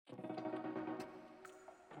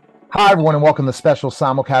Hi, everyone, and welcome to the special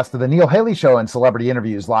simulcast of the Neil Haley Show and celebrity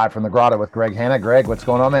interviews live from the Grotto with Greg Hanna. Greg, what's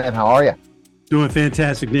going on, man? How are you? Doing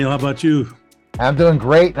fantastic, Neil. How about you? I'm doing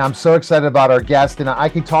great, and I'm so excited about our guest. And I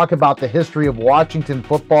could talk about the history of Washington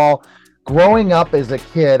football. Growing up as a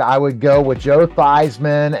kid, I would go with Joe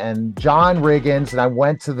Theismann and John Riggins, and I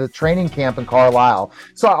went to the training camp in Carlisle.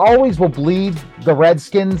 So I always will bleed the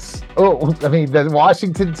Redskins. Oh, I mean, the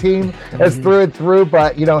Washington team as through and through.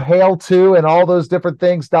 But, hail to and all those different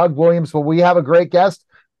things. Doug Williams. Well, we have a great guest,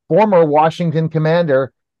 former Washington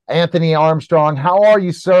commander. Anthony Armstrong, how are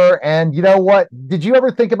you, sir? And you know what? Did you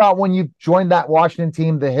ever think about when you joined that Washington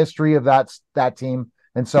team, the history of that team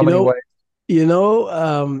in so You many know, ways?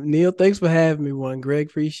 Neil, thanks for having me. Greg,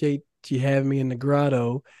 appreciate you having me in the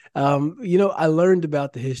grotto. I learned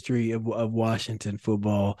about the history of Washington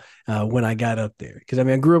football when I got up there because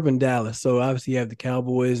I grew up in Dallas, so obviously you have the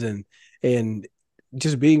Cowboys and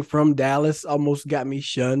just being from Dallas almost got me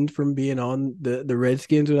shunned from being on the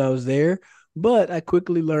Redskins when I was there. But I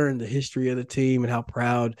quickly learned the history of the team and how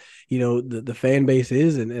proud, the fan base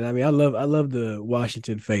is. And I love the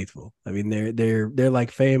Washington faithful. I mean, they're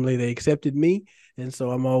like family. They accepted me. And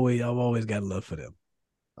so I've always got love for them.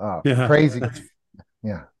 Oh, Yeah, crazy.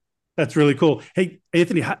 Yeah. that's really cool. Hey,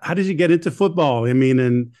 Anthony, how did you get into football? I mean,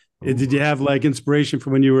 and did you have like inspiration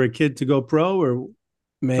from when you were a kid to go pro, or tell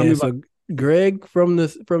me Man, about? so Greg from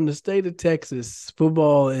the state of Texas,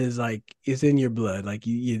 football is like it's in your blood. Like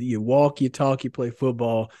you walk, you talk, you play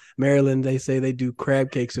football. Maryland, they say they do crab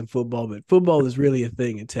cakes in football, but football is really a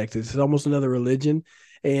thing in Texas. It's almost another religion.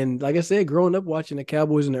 And like I said, growing up watching the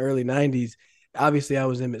Cowboys in the early '90s, obviously I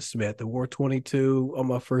was Emmitt Smith. I wore 22 on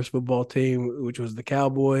my first football team, which was the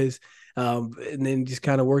Cowboys. And then just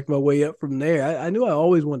kind of worked my way up from there. I knew I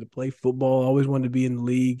always wanted to play football, always wanted to be in the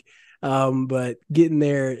league. But getting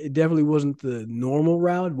there, it definitely wasn't the normal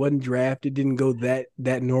route. Wasn't drafted, didn't go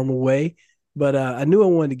that normal way. But I knew I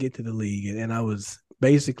wanted to get to the league, and I was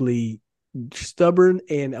basically stubborn,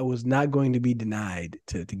 and I was not going to be denied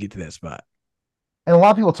to get to that spot. And a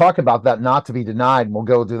lot of people talk about that not to be denied, and we'll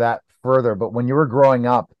go do that further. But when you were growing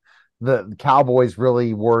up, the Cowboys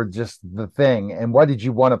really were just the thing. And what did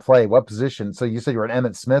you want to play? What position? So you said you were an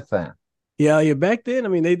Emmett Smith fan. Yeah. Back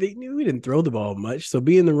then, they knew we didn't throw the ball much, so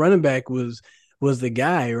being the running back was the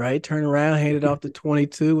guy, right? Turn around, hand it off to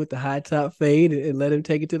 22 with the high top fade, and let him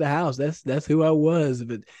take it to the house. That's who I was.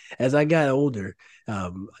 But as I got older,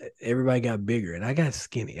 everybody got bigger, and I got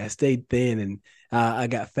skinny. I stayed thin, and I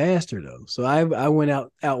got faster though. So I went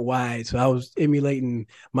out wide. So I was emulating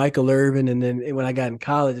Michael Irvin, and then when I got in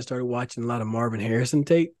college, I started watching a lot of Marvin Harrison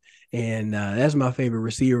tape. And that's my favorite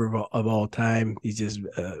receiver of all time. He's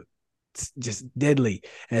just deadly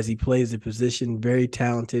as he plays the position. Very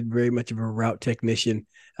talented, very much of a route technician,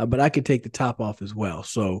 but I could take the top off as well.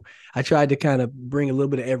 So I tried to kind of bring a little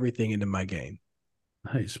bit of everything into my game.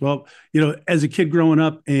 Nice. Well, as a kid growing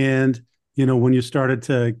up, and when you started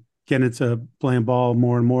to get into playing ball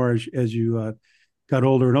more and more as you got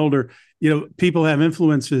older and older, people have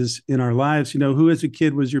influences in our lives. Who as a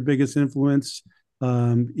kid was your biggest influence?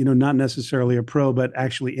 Not necessarily a pro, but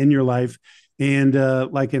actually in your life, and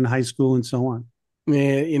like in high school and so on.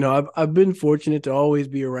 Man, I've been fortunate to always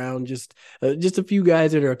be around just a few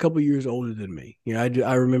guys that are a couple years older than me.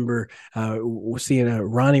 I remember seeing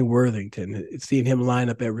Ronnie Worthington, seeing him line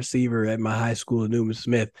up at receiver at my high school at Newman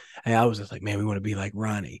Smith. And I was just like, man, we want to be like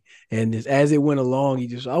Ronnie. And as it went along, you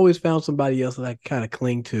just always found somebody else that I could kind of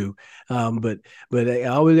cling to. But I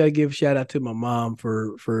always got to give a shout out to my mom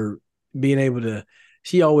for being able to.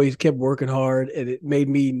 She always kept working hard, and it made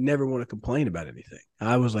me never want to complain about anything.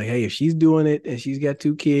 I was like, hey, if she's doing it and she's got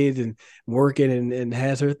two kids and working and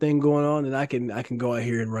has her thing going on, then I can go out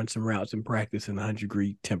here and run some routes and practice in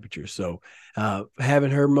 100-degree temperature. So having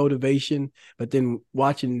her motivation, but then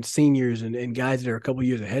watching seniors and guys that are a couple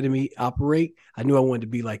years ahead of me operate, I knew I wanted to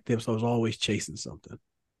be like them. So I was always chasing something.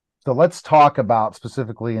 So let's talk about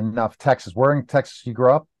specifically enough Texas. Where in Texas you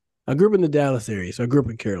grew up? I grew up in the Dallas area, so I grew up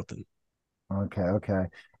in Carrollton. Okay, okay.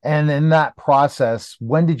 And in that process,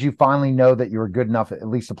 when did you finally know that you were good enough at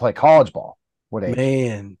least to play college ball? What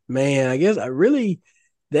age? Man, I guess I really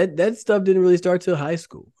that stuff didn't really start till high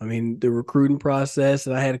school. I mean, the recruiting process,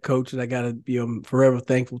 and I had a coach that I got to be forever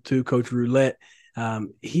thankful to, Coach Roulette.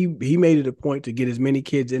 He made it a point to get as many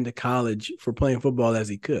kids into college for playing football as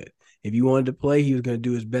he could. If you wanted to play, he was going to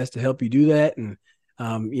do his best to help you do that. And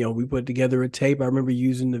we put together a tape. I remember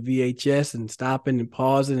using the VHS and stopping and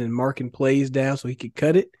pausing and marking plays down so he could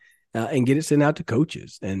cut it and get it sent out to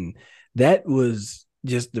coaches. And that was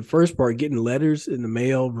just the first part. Getting letters in the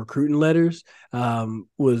mail, recruiting letters,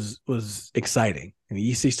 was exciting. I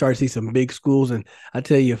mean, start to see some big schools. And I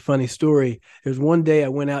tell you a funny story. There's one day I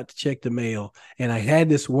went out to check the mail, and I had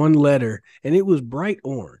this one letter, and it was bright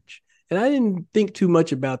orange. And I didn't think too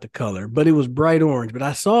much about the color, but it was bright orange. But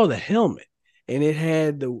I saw the helmet, and it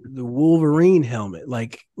had the Wolverine helmet,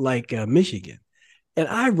 like Michigan. And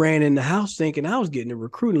I ran in the house thinking I was getting a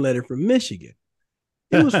recruiting letter from Michigan.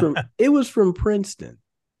 It was from Princeton.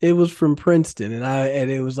 It was from Princeton, and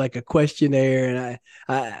it was like a questionnaire, and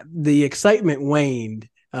I the excitement waned.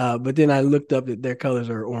 But then I looked up that their colors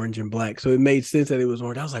are orange and black, so it made sense that it was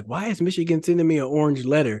orange. I was like, why is Michigan sending me an orange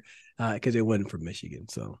letter? Because it wasn't from Michigan.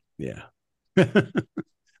 So yeah,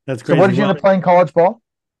 That's crazy. So what did you end up playing college ball?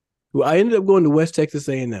 well, I ended up going to West Texas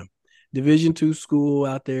A&M, Division II school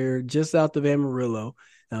out there, just south of Amarillo.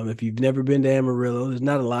 If you've never been to Amarillo, there's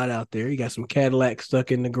not a lot out there. You got some Cadillacs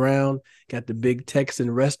stuck in the ground, got the Big Texan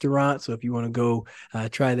restaurant. So if you want to go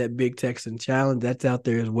try that Big Texan challenge, that's out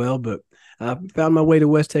there as well. But I found my way to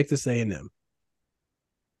West Texas A&M.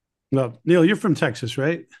 Well, Neil, you're from Texas,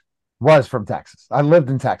 right? Was from Texas. I lived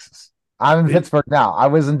in Texas. I'm in Really? Pittsburgh now. I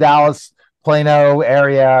was in Dallas, Plano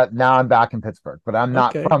area. Now I'm back in Pittsburgh, but I'm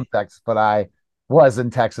not Okay. from Texas, but I was in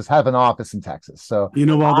Texas, have an office in Texas. So You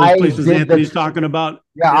know all I those places did Anthony's the, talking about?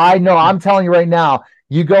 yeah, I know. I'm telling you right now,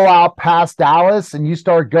 you go out past Dallas and you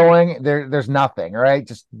start going there's nothing, right?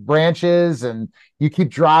 Just branches, and you keep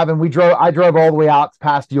driving. I drove all the way out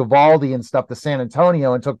past Uvalde and stuff to San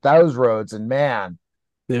Antonio and took those roads, and man,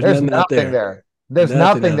 There's there's nothing out nothing there. there. There's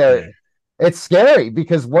Nothing nothing out there. there. It's scary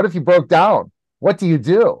because what if you broke down? What do? You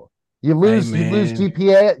lose man. you lose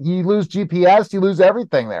GPS, you lose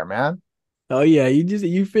everything there, man. Oh yeah,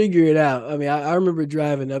 you figure it out. I mean, I remember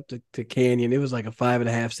driving up to Canyon. It was like a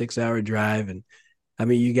 5.5, 6 hour drive, and I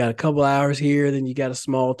mean, you got a couple hours here, then you got a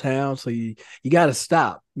small town, so you got to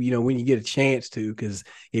stop. When you get a chance to, because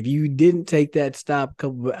if you didn't take that stop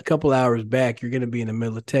a couple hours back, you're going to be in the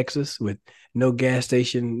middle of Texas with no gas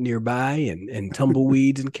station nearby and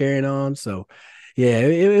tumbleweeds and carrying on. So, yeah,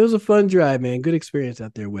 it was a fun drive, man. Good experience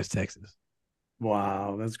out there in West Texas.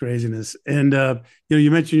 Wow, that's craziness. And you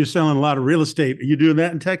mentioned you're selling a lot of real estate. Are you doing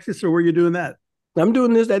that in Texas, or were you doing that? I'm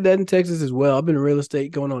doing that in Texas as well. I've been in real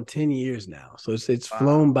estate going on 10 years now. So it's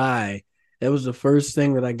flown Wow. by. That was the first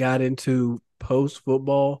thing that I got into post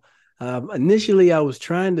football. Initially, I was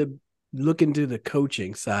trying to look into the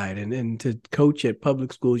coaching side, and to coach at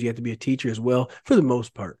public schools, you have to be a teacher as well for the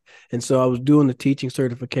most part. And so I was doing the teaching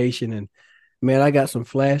certification, and man, I got some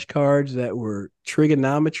flashcards that were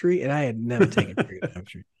trigonometry, and I had never taken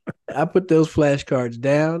trigonometry. I put those flashcards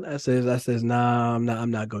down. I says, nah,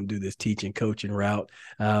 I'm not going to do this teaching coaching route.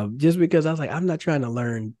 Just because I was like, I'm not trying to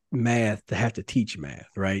learn math to have to teach math.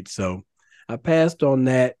 Right. So I passed on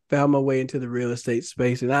that, found my way into the real estate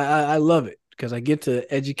space, and I love it because I get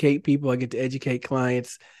to educate people. I get to educate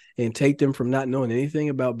clients and take them from not knowing anything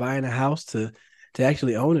about buying a house to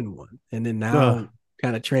actually owning one. And then now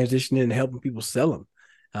kind of transitioning and helping people sell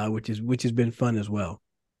them, which has been fun as well.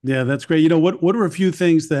 Yeah, that's great. What are a few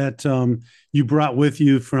things that you brought with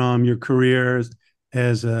you from your career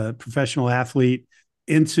as a professional athlete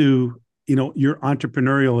into, your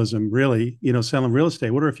entrepreneurialism, really, selling real estate?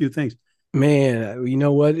 What are a few things? Man, you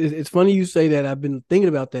know what? It's funny you say that. I've been thinking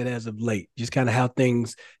about that as of late, just kind of how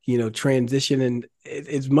things, transition, and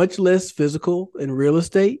it's much less physical in real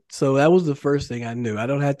estate. So that was the first thing I knew. I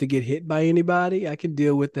don't have to get hit by anybody. I can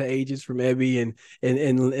deal with the agents from Ebby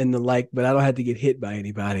and the like, but I don't have to get hit by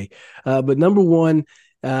anybody. But number one,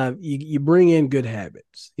 you bring in good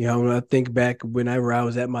habits. When I think back whenever I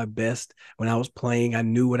was at my best, when I was playing, I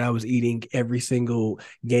knew what I was eating every single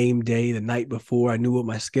game day the night before. I knew what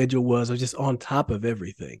my schedule was. I was just on top of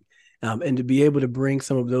everything. And to be able to bring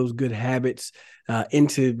some of those good habits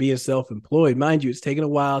into being self-employed, mind you, it's taken a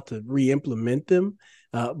while to re-implement them,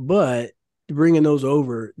 but bringing those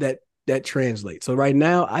over, that translates. So right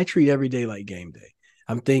now, I treat every day like game day.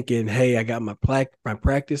 I'm thinking, hey, I got my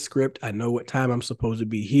practice script. I know what time I'm supposed to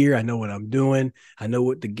be here. I know what I'm doing. I know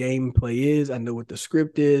what the gameplay is. I know what the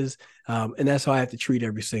script is. And that's how I have to treat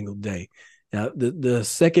every single day. Now, the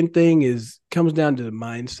second thing comes down to the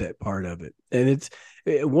mindset part of it. And it's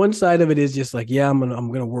one side of it is just like, yeah, I'm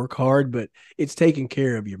gonna work hard, but it's taking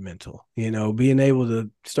care of your mental, being able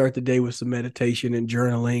to start the day with some meditation and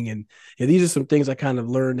journaling. And these are some things I kind of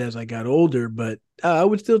learned as I got older, but I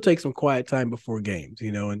would still take some quiet time before games,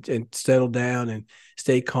 and settle down and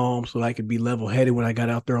stay calm so I could be level headed when I got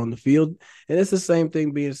out there on the field. And it's the same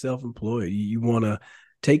thing being self-employed. You want to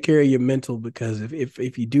take care of your mental, because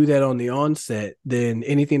if you do that on the onset, then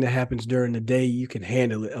anything that happens during the day, you can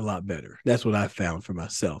handle it a lot better. That's what I found for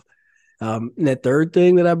myself. And that third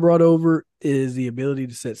thing that I brought over is the ability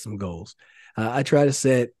to set some goals. I try to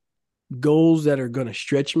set goals that are going to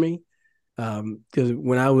stretch me. Because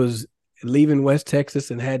when I was leaving West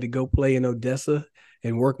Texas and had to go play in Odessa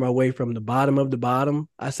and work my way from the bottom of the bottom,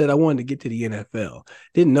 I said I wanted to get to the NFL.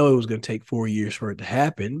 Didn't know it was going to take 4 years for it to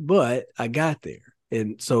happen, but I got there.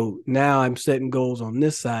 And so now I'm setting goals on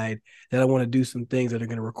this side that I want to do some things that are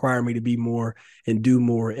going to require me to be more and do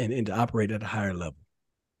more and to operate at a higher level.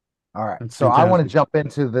 All right. That's So I want to fantastic. jump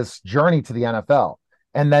into this journey to the NFL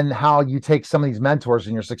and then how you take some of these mentors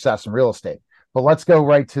in your success in real estate. But let's go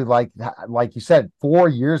right to like you said, 4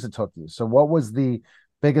 years it took you. So what was the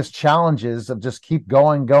biggest challenges of just keep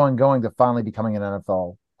going to finally becoming an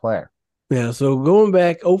NFL player? Yeah, so going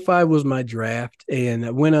back, '05 was my draft, and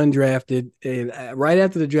I went undrafted. And right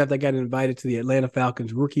after the draft, I got invited to the Atlanta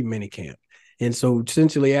Falcons rookie minicamp. And so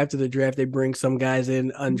essentially after the draft, they bring some guys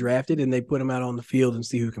in undrafted and they put them out on the field and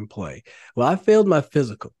see who can play. Well, I failed my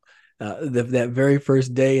physical that very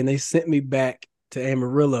first day, and they sent me back to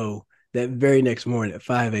Amarillo that very next morning at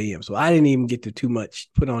 5 a.m. So I didn't even get to too much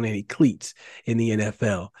put on any cleats in the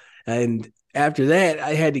NFL. And after that,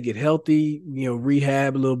 I had to get healthy,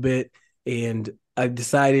 rehab a little bit, and I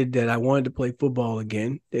decided that I wanted to play football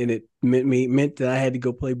again, and it meant that I had to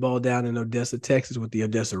go play ball down in Odessa, Texas, with the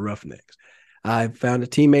Odessa Roughnecks. I found a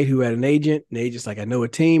teammate who had an agent. The agent's like, I know a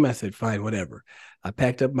team. I said, fine, whatever. I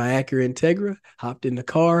packed up my Acura Integra, hopped in the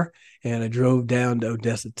car, and I drove down to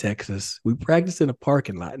Odessa, Texas. We practiced in a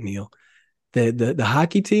parking lot, Neil. The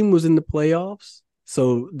hockey team was in the playoffs,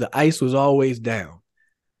 so the ice was always down.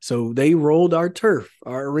 So they rolled our turf,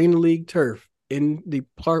 our Arena League turf, in the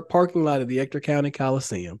parking lot of the Ector County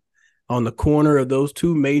Coliseum on the corner of those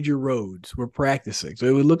two major roads. We're practicing. So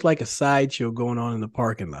it would look like a sideshow going on in the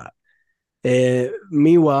parking lot. And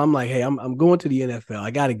meanwhile, I'm like, hey, I'm going to the NFL.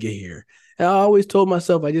 I got to get here. And I always told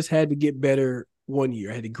myself I just had to get better one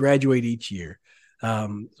year. I had to graduate each year.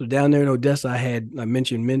 So down there in Odessa, I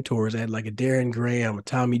mentioned mentors. I had like a Darren Graham, a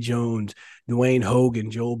Tommy Jones, Dwayne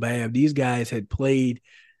Hogan, Joel Babb. These guys had played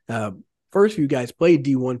first few guys played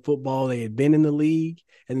D1 football. They had been in the league,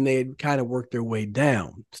 and then they had kind of worked their way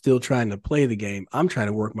down, still trying to play the game. I'm trying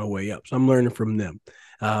to work my way up, so I'm learning from them.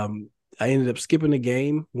 I ended up skipping the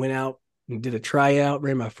game, went out and did a tryout,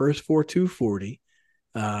 ran my first 4.2 40,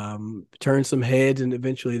 turned some heads, and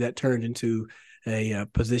eventually that turned into a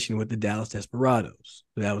position with the Dallas Desperados.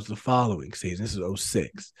 That was the following season. This is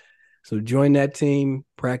 '06. So joined that team,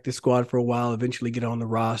 practice squad for a while, eventually get on the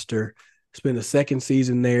roster, spend the second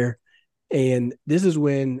season there. And this is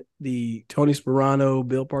when the Tony Sperano,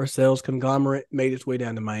 Bill Parcells conglomerate made its way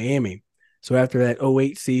down to Miami. So after that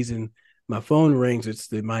 '08 season, my phone rings. It's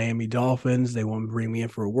the Miami Dolphins. They want to bring me in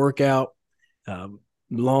for a workout.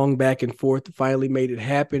 Long back and forth, finally made it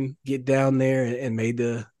happen, get down there and made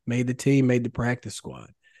the team, made the practice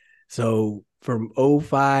squad. So from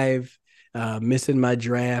 '05, missing my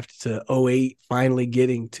draft, to '08, finally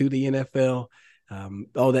getting to the NFL,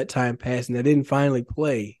 all that time passed, and I didn't finally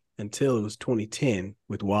play until it was 2010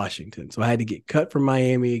 with Washington. So I had to get cut from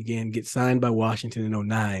Miami again, get signed by Washington in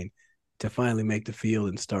 '09 to finally make the field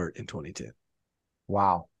and start in 2010.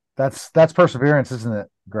 Wow. That's perseverance, isn't it,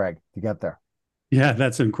 Greg, to get there? Yeah,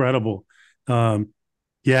 that's incredible. Yeah,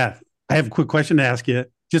 I have a quick question to ask you.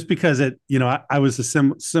 Just because I was a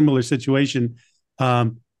similar situation.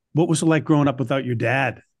 What was it like growing up without your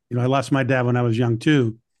dad? I lost my dad when I was young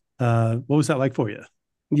too. What was that like for you?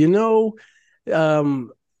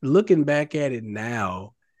 Looking back at it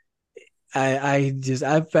now, I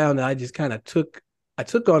found that I just kind of took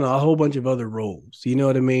on a whole bunch of other roles. You know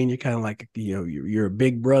what I mean? You're kind of like, you're a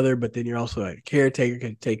big brother, but then you're also a caretaker,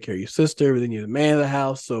 can take care of your sister, but then you're the man of the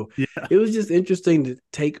house. So yeah, it was just interesting to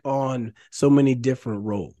take on so many different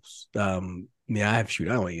roles. I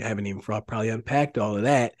haven't even probably unpacked all of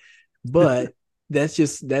that, but that's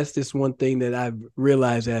just one thing that I've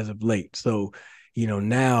realized as of late. So,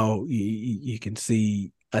 now you can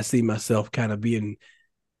see, I see myself kind of being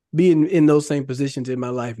in those same positions in my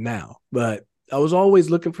life now, but I was always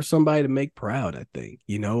looking for somebody to make proud, I think,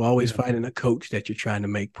 always finding a coach that you're trying to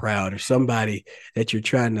make proud, or somebody that you're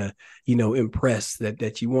trying to, impress,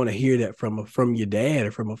 that you want to hear that from your dad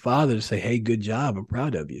or from a father to say, hey, good job, I'm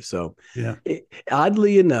proud of you. So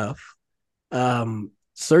oddly enough,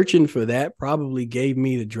 searching for that probably gave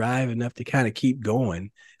me the drive enough to kind of keep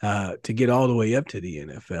going, to get all the way up to the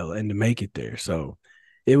NFL and to make it there. So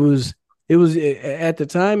it was at the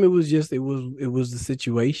time, it was the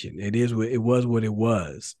situation. It was what it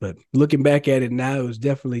was. But looking back at it now, it was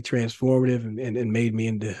definitely transformative and made me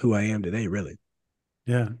into who I am today, really.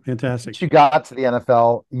 Yeah, fantastic. Once you got to the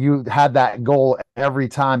NFL, you had that goal every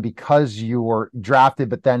time because you were drafted,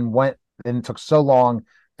 but then went and it took so long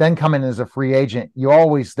then come in as a free agent, they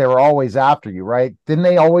were always after you, right? Didn't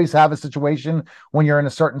they always have a situation when you're in a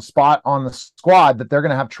certain spot on the squad that they're going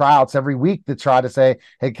to have tryouts every week to try to say,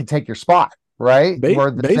 hey, can take your spot, right? Were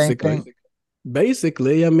the same thing.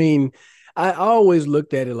 Basically, I mean, I always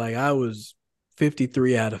looked at it like I was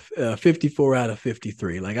 54 out of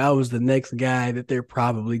 53. Like I was the next guy that they're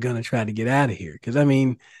probably going to try to get out of here. Cause I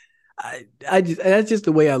mean, I just, that's just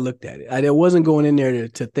the way I looked at it. I wasn't going in there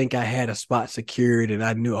to think I had a spot secured and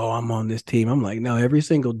I knew, oh, I'm on this team. I'm like, no, every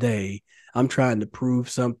single day I'm trying to prove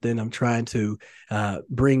something. I'm trying to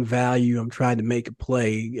bring value. I'm trying to make a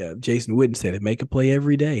play. Jason Witten said it, make a play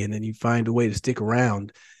every day. And then you find a way to stick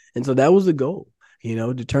around. And so that was the goal,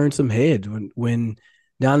 to turn some heads. When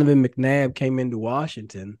Donovan McNabb came into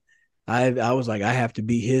Washington, I was like, I have to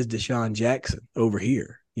be his Deshaun Jackson over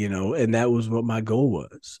here, and that was what my goal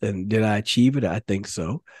was. And did I achieve it? I think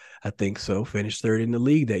so. Finished third in the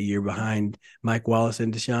league that year behind Mike Wallace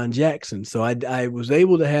and Deshaun Jackson. So I was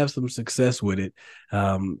able to have some success with it,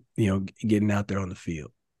 getting out there on the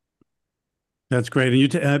field. That's great.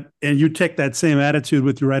 And you take that same attitude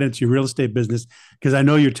with you right into your real estate business, because I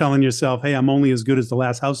know you're telling yourself, hey, I'm only as good as the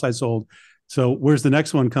last house I sold. So where's the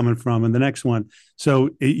next one coming from, and the next one? So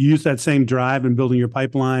you use that same drive in building your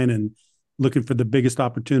pipeline and looking for the biggest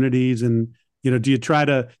opportunities. And, do you try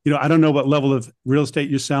to, I don't know what level of real estate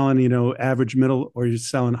you're selling, average, middle, or you're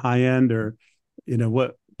selling high end, or,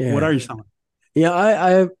 what are you selling?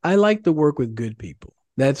 Yeah, I like to work with good people.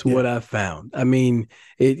 That's what I found. I mean,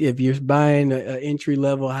 if you're buying an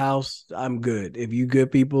entry-level house, I'm good. If you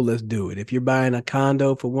good people, let's do it. If you're buying a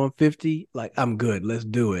condo for 150, like, I'm good. Let's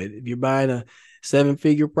do it. If you're buying a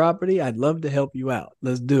 7-figure property, I'd love to help you out.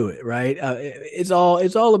 Let's do it, right? It's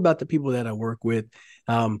all about the people that I work with.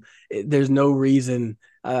 There's no reason.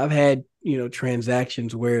 I've had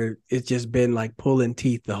transactions where it's just been like pulling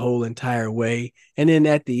teeth the whole entire way, and then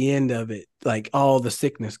at the end of it, like all the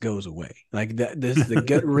sickness goes away. Like the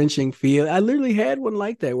gut wrenching feel. I literally had one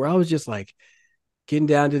like that where I was just like getting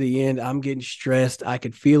down to the end. I'm getting stressed. I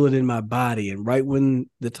could feel it in my body, and right when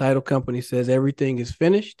the title company says everything is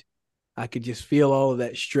finished, I could just feel all of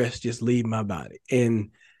that stress just leave my body.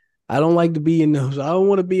 And I don't like to be in those. I don't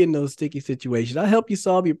want to be in those sticky situations. I help you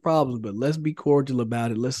solve your problems, but let's be cordial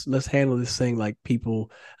about it. Let's handle this thing like people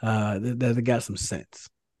that got some sense.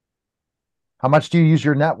 How much do you use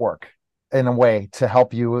your network in a way to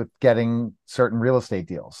help you with getting certain real estate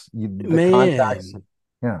deals? Contacts,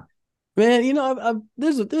 yeah. Man,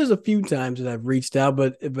 there's a few times that I've reached out,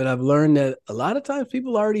 but I've learned that a lot of times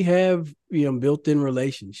people already have built-in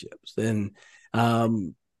relationships, and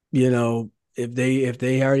if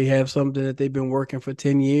they already have something that they've been working for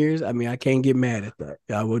 10 years, I mean, I can't get mad at that.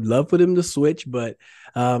 I would love for them to switch, but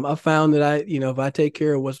I found that if I take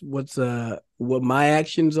care of what my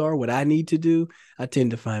actions are, what I need to do, I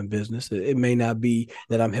tend to find business. It may not be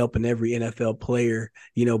that I'm helping every NFL player,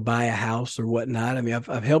 buy a house or whatnot. I mean,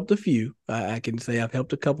 I've helped a few. I can say I've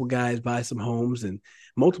helped a couple guys buy some homes, and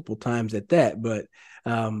multiple times at that, but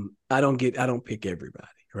I don't pick everybody.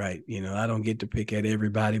 Right. I don't get to pick at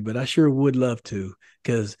everybody, but I sure would love to,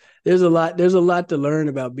 because there's a lot to learn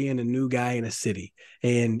about being a new guy in a city,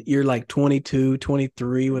 and you're like 22,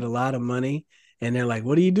 23 with a lot of money, and they're like,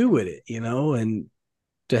 what do you do with it? And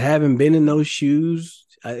to having been in those shoes,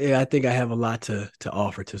 I think I have a lot to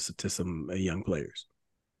offer to some young players.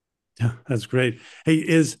 Yeah, that's great.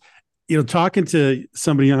 Hey, talking to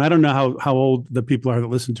somebody young, I don't know how old the people are that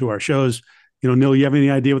listen to our shows. Neil, you have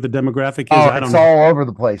any idea what the demographic is? I don't know. All over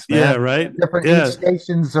the place, man. Yeah, right. Each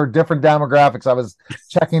stations are different demographics. I was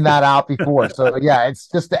checking that out before. So yeah, it's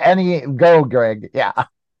just go, Greg. Yeah.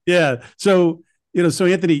 Yeah. So, so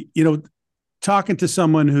Anthony, talking to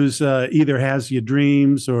someone who's either has your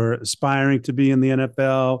dreams or aspiring to be in the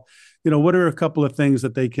NFL, what are a couple of things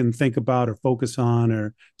that they can think about or focus on,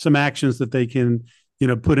 or some actions that they can,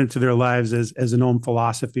 put into their lives as an own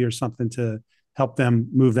philosophy or something to help them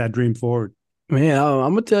move that dream forward? Man,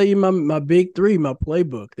 I'm gonna tell you my big three, my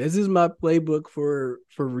playbook. This is my playbook for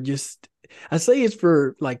just. I say it's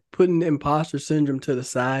for like putting imposter syndrome to the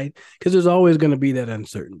side, because there's always going to be that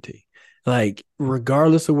uncertainty. Like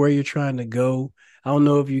regardless of where you're trying to go, I don't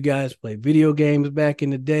know if you guys played video games back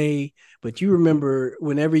in the day, but you remember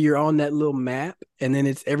whenever you're on that little map and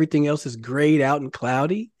then everything else is grayed out and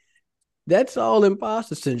cloudy. That's all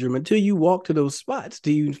imposter syndrome until you walk to those spots.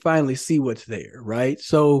 Do you finally see what's there, right?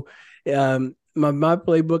 So. My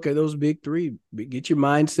playbook are those big three. Get your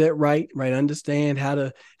mindset right? Understand how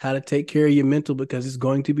to take care of your mental, because it's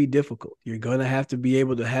going to be difficult. You're going to have to be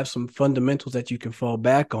able to have some fundamentals that you can fall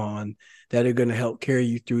back on that are going to help carry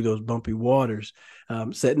you through those bumpy waters.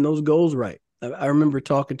 Setting those goals right. I remember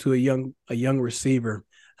talking to a young receiver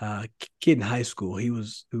kid in high school. We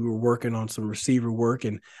were working on some receiver work,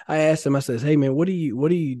 and I asked him, I says, "Hey man, what are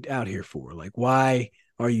you out here for? Like, why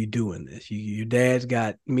are you doing this? Your dad's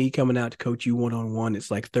got me coming out to coach you one-on-one.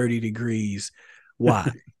 It's like 30 degrees.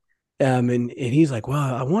 Why?" And he's like,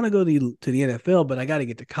 "Well, I want to go to the NFL, but I got to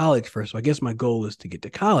get to college first. So I guess my goal is to get to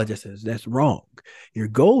college." I says, "That's wrong. Your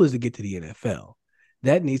goal is to get to the NFL.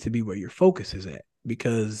 That needs to be where your focus is at,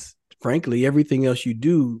 because frankly, everything else you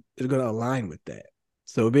do is going to align with that.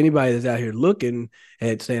 So if anybody that's out here looking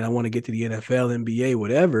at saying, I want to get to the NFL, NBA,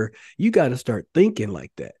 whatever, you got to start thinking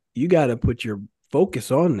like that. You got to put your focus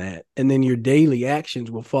on that, and then your daily actions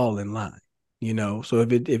will fall in line. So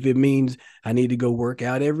if it means I need to go work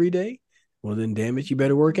out every day, well then damn it, you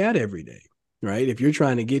better work out every day, right? If you're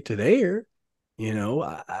trying to get to there,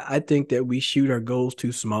 I think that we shoot our goals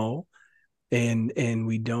too small, and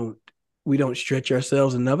we don't stretch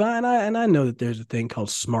ourselves enough. And I know that there's a thing called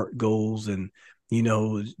SMART goals, and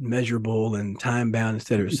measurable and time bound, et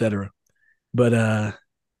cetera, et cetera. But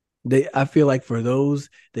I feel like for those,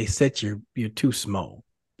 they set you're too small.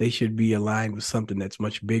 They should be aligned with something that's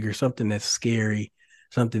much bigger, something that's scary,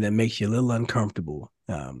 something that makes you a little uncomfortable.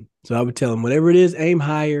 So I would tell them, whatever it is, aim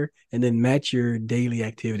higher, and then match your daily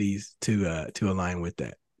activities to align with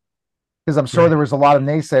that. Because I'm sure there was a lot of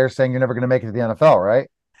naysayers saying you're never going to make it to the NFL, right?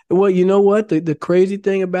 Well, you know what? The crazy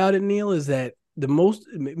thing about it, Neil, is that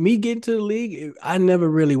me getting to the league, I never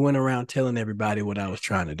really went around telling everybody what I was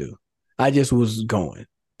trying to do. I just was going.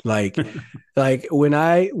 Like when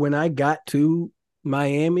I got to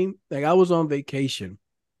Miami, like I was on vacation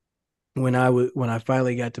when I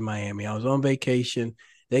finally got to Miami. I was on vacation.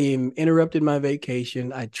 They interrupted my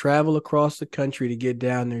vacation. I travel across the country to get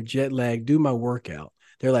down there, jet lag, do my workout.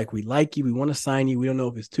 They're like, "We like you. We want to sign you. We don't know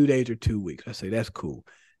if it's 2 days or 2 weeks." I say, "That's cool.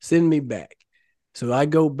 Send me back." So I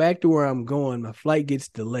go back to where I'm going. My flight gets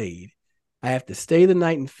delayed. I have to stay the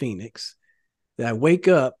night in Phoenix. Then I wake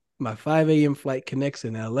up. My 5 a.m. flight connects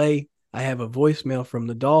in LA. I have a voicemail from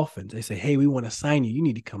the Dolphins. They say, "Hey, we want to sign you. You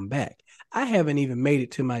need to come back." I haven't even made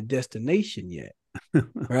it to my destination yet.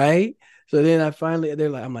 Right? So then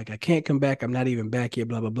I'm like, "I can't come back. I'm not even back yet,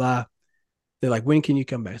 blah, blah, blah." They're like, "When can you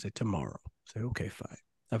come back?" I said, "Tomorrow." I said, "Okay, fine."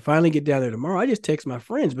 I finally get down there tomorrow. I just text my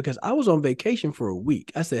friends because I was on vacation for a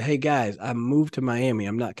week. I said, "Hey guys, I moved to Miami.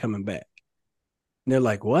 I'm not coming back." And they're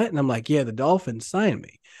like, "What?" And I'm like, "Yeah, the Dolphins signed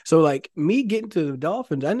me." So like me getting to the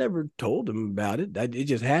Dolphins, I never told them about it. It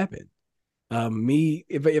just happened.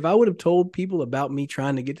 If I would have told people about me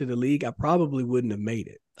trying to get to the league, I probably wouldn't have made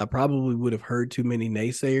it. I probably would have heard too many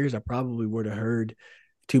naysayers. I probably would have heard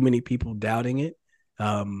too many people doubting it.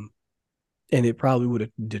 And it probably would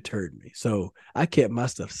have deterred me. So I kept my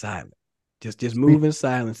stuff silent. Just move in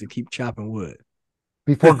silence and keep chopping wood.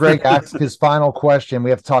 Before Greg asks his final question, we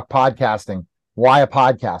have to talk podcasting. Why a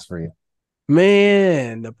podcast for you?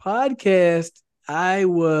 Man, the podcast, I just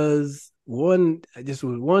was one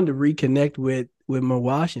to reconnect with my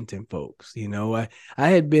Washington folks. I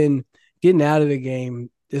had been getting out of the game.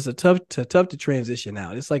 It's tough to transition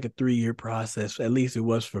out. It's like a 3-year process. At least it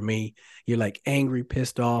was for me. You're like angry,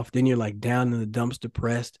 pissed off. Then you're like down in the dumps,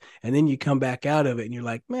 depressed. And then you come back out of it and you're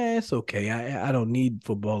like, man, it's okay. I don't need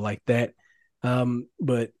football like that.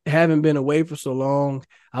 But having been away for so long,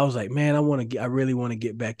 I was like, man, I really want to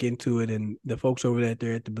get back into it. And the folks over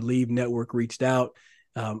there at the Believe Network reached out.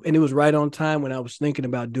 And it was right on time when I was thinking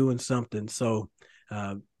about doing something. So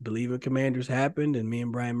Believe in Commanders happened, and me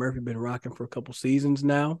and Brian Murphy have been rocking for a couple seasons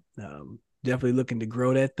now. Definitely looking to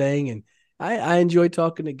grow that thing. And I enjoy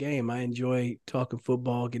talking the game. I enjoy talking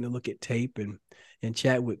football, getting to look at tape and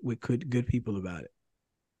chat with good people about it.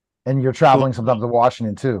 And you're traveling sometimes to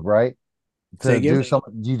Washington too, right? Do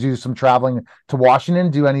you do some traveling to Washington?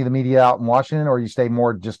 Do any of the media out in Washington, or you stay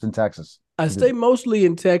more just in Texas? I stay mostly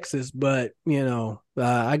in Texas, but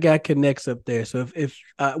I got connects up there. So if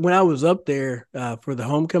when I was up there for the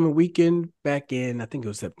homecoming weekend back in, I think it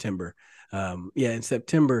was September. In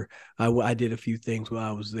September, I did a few things while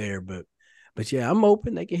I was there, but yeah, I'm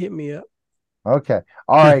open. They can hit me up. Okay.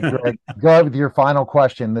 All right, Greg, go ahead with your final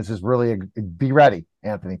question. This is really be ready,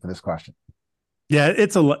 Anthony, for this question. Yeah,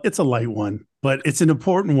 it's a light one, but it's an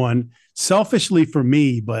important one. Selfishly for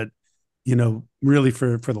me, but really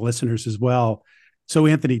for the listeners as well. So,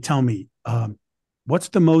 Anthony, tell me, what's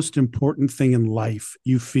the most important thing in life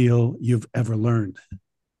you feel you've ever learned?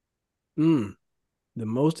 The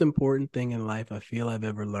most important thing in life I feel I've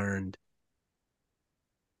ever learned,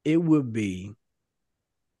 it would be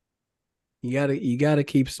you gotta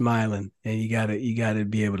keep smiling, and you gotta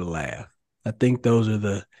be able to laugh. I think those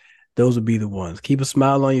would be the ones. Keep a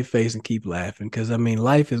smile on your face and keep laughing, because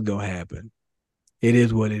life is gonna happen. It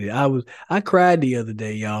is what it is. I cried the other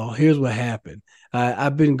day, y'all. Here's what happened.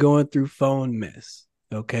 I've been going through phone mess.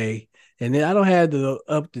 Okay. And then I don't have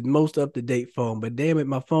the most up to date phone, but damn it,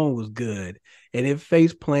 my phone was good. And it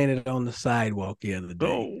face planted on the sidewalk the other day.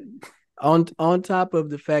 Oh, On top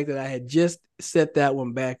of the fact that I had just set that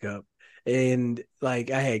one back up, and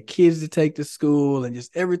like I had kids to take to school, and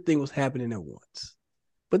just everything was happening at once.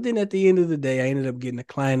 But then at the end of the day, I ended up getting a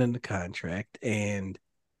client under contract, and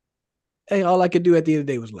hey, all I could do at the end of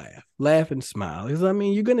the day was laugh and smile. Because I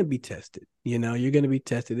mean, you're gonna be tested. You're gonna be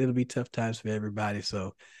tested. It'll be tough times for everybody.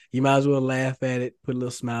 So you might as well laugh at it, put a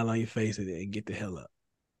little smile on your face, and get the hell up.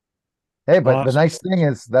 Hey, but the awesome. nice thing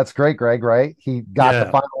is that's great, Greg, right? He got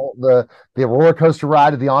Yeah, the roller coaster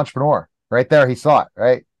ride of the entrepreneur right there. He saw it,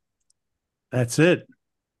 right? that's it.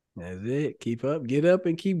 That's it. Keep up, get up,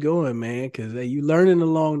 and keep going, man. Because hey, you learning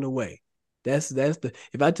along the way. That's the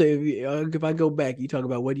if I tell you if I go back, you talk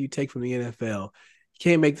about what do you take from the NFL. You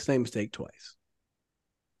can't make the same mistake twice.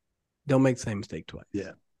 Don't make the same mistake twice.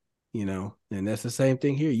 Yeah. And that's the same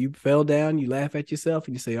thing here. You fell down, you laugh at yourself,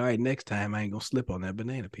 and you say, all right, next time I ain't gonna slip on that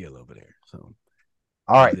banana peel over there. So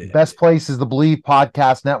All that's right. it. Best place is the Believe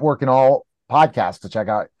Podcast Network and all podcasts to check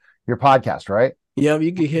out your podcast, right? Yeah,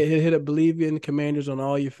 you can hit up Believe in the Commanders on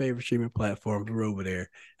all your favorite streaming platforms. We're over there.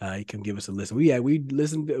 You can give us a listen. We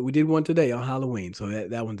listened. We did one today on Halloween, so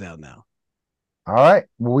that one's out now. All right.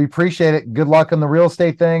 Well, we appreciate it. Good luck on the real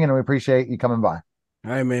estate thing, and we appreciate you coming by.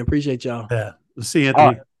 All right, man. Appreciate y'all. Yeah. We'll see you, All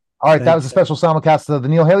Anthony. right. All right. That Thank was a you. special simulcast of the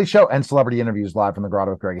Neil Haley Show and celebrity interviews live from the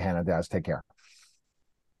Grotto with Greg Hanna. Guys, take care.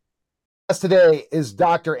 Today is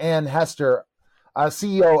Dr. Ann Hester,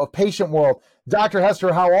 CEO of Patient World. Dr.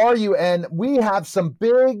 Hester, how are you? And we have some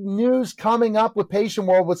big news coming up with Patient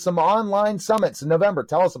World with some online summits in November.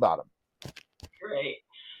 Tell us about them. Great.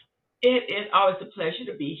 It is always a pleasure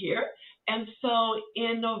to be here. And so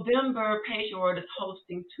in November, Patient World is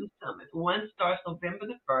hosting two summits. One starts November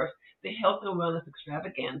the 1st, the Health and Wellness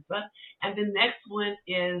Extravaganza, and the next one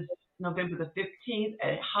is November the 15th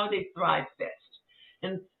at How They Thrive Fest.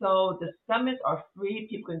 And so the summits are free.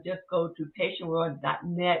 People can just go to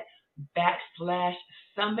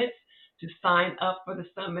patientworld.net/summits to sign up for the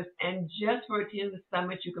summits. And just for attending the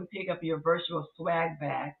summit, you can pick up your virtual swag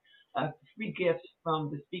bag, free gifts from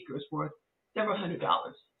the speakers worth several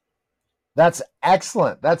 $100s. That's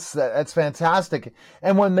excellent. That's fantastic.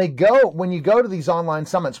 And when you go to these online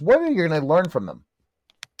summits, what are you going to learn from them?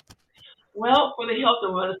 Well, for the Health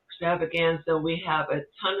and Wellness Extravaganza, we have a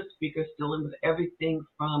ton of speakers dealing with everything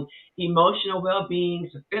from emotional well-being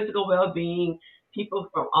to physical well-being, people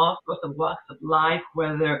from all sorts of walks of life,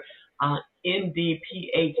 whether MD,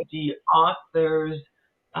 PhD, authors,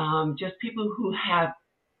 just people who have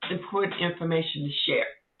important information to share.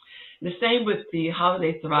 The same with the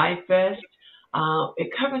Holiday Thrive Fest.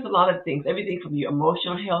 It covers a lot of things, everything from your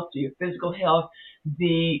emotional health to your physical health.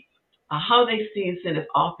 The holiday season is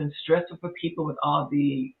often stressful for people with all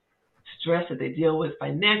the stress that they deal with,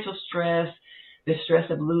 financial stress, the stress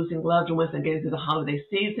of losing loved ones and getting through the holiday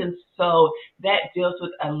season. So that deals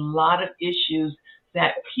with a lot of issues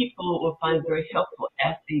that people will find very helpful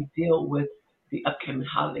as they deal with the upcoming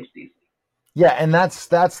holiday season. Yeah, and that's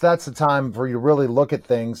the time for you to really look at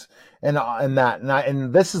things and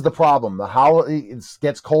this is the problem. The holiday it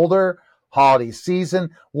gets colder, holiday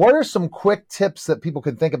season. What are some quick tips that people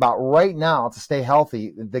can think about right now to stay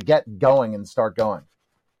healthy, to get going and start going?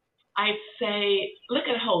 I say, look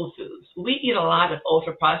at whole foods. We eat a lot of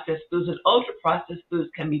ultra-processed foods, and ultra-processed foods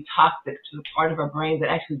can be toxic to the part of our brain that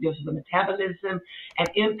actually deals with the metabolism and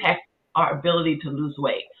impacts our ability to lose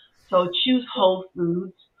weight. So choose whole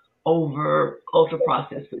foods over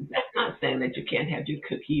ultra-processed foods. That's not saying that you can't have your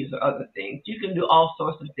cookies or other things. You can do all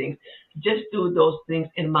sorts of things. Just do those things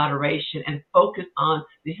in moderation and focus on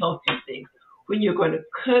the healthy things. When you're going to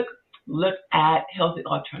cook, look at healthy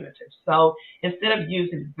alternatives. So instead of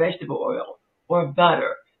using vegetable oil or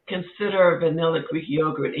butter, consider vanilla Greek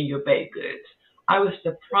yogurt in your baked goods. I was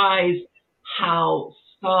surprised how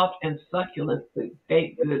soft and succulent the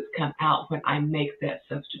baked goods come out when I make that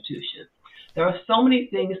substitution. There are so many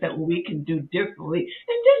things that we can do differently,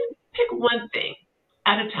 and just pick one thing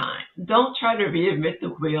at a time. Don't try to reinvent the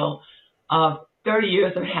wheel of 30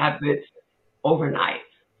 years of habits overnight.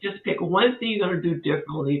 Just pick one thing you're going to do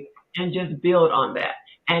differently and just build on that.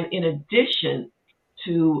 And in addition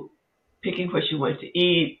to picking what you want to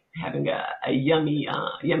eat, having a yummy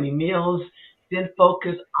meals, then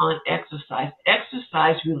focus on exercise.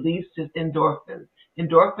 Exercise releases endorphins.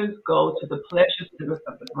 Endorphins go to the pleasure centers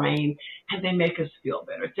of the brain, and they make us feel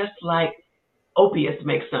better, just like opiates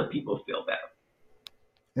make some people feel better.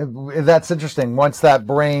 That's interesting. Once that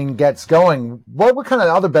brain gets going, what kind of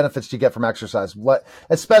other benefits do you get from exercise?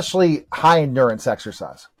 Especially high endurance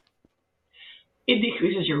exercise? It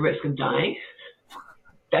decreases your risk of dying.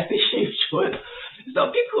 That's a huge one. So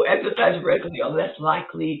people who exercise regularly are less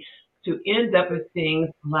likely to end up with things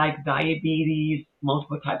like diabetes,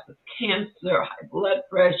 multiple types of cancer, high blood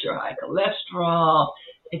pressure, high cholesterol.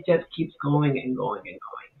 It just keeps going and going and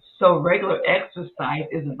going. So regular exercise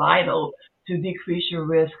is vital to decrease your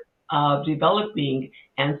risk of developing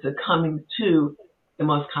and succumbing to the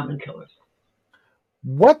most common killers.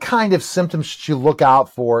 What kind of symptoms should you look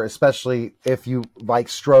out for, especially if you like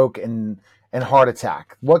stroke and heart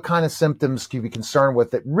attack? What kind of symptoms can you be concerned with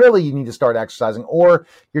that really you need to start exercising, or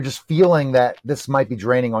you're just feeling that this might be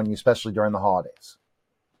draining on you, especially during the holidays?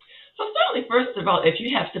 So certainly, first of all, if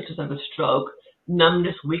you have symptoms of a stroke,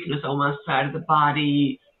 numbness, weakness on one side of the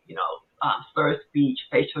body, slurred speech,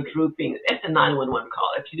 facial drooping, it's a 911 call.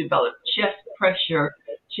 If you develop chest pressure,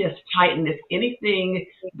 chest tightness, anything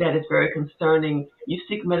that is very concerning, you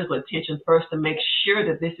seek medical attention first to make sure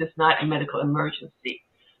that this is not a medical emergency.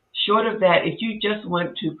 Short of that, if you just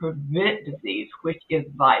want to prevent disease, which is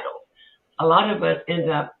vital, a lot of us end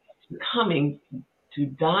up succumbing to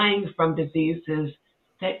dying from diseases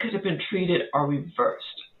that could have been treated or reversed.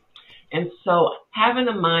 And so having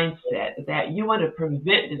a mindset that you want to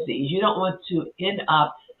prevent disease, you don't want to end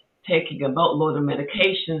up taking a boatload of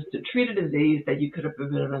medications to treat a disease that you could have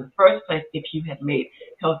prevented in the first place if you had made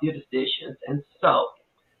healthier decisions. And so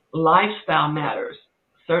lifestyle matters.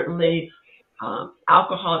 Certainly,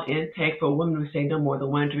 alcohol intake for women, we say no more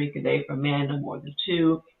than one drink a day. For men, no more than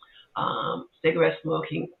two. Cigarette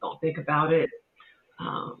smoking, don't think about it.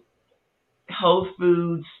 Whole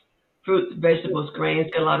foods, fruits, vegetables, grains,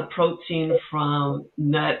 get a lot of protein from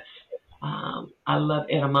nuts. I love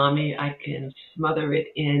edamame. I can smother it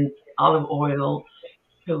in olive oil,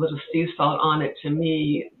 put a little sea salt on it. To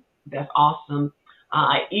me, that's awesome.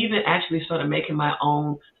 I even actually started making my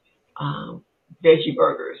own veggie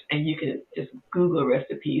burgers, and you can just Google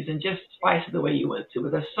recipes and just spice it the way you want to.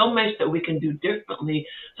 But there's so much that we can do differently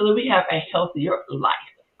so that we have a healthier life.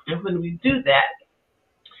 And when we do that,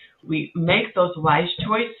 we make those wise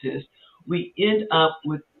choices, we end up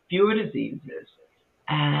with fewer diseases.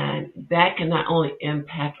 And that can not only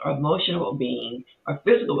impact our emotional well-being, our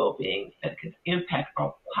physical well-being, but it can impact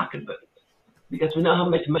our pocketbooks because we know how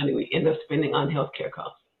much money we end up spending on healthcare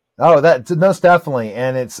costs. Oh, that's definitely.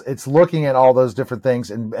 And it's looking at all those different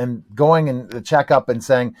things and going and the checkup and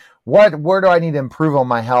saying, where do I need to improve on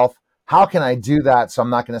my health? How can I do that so I'm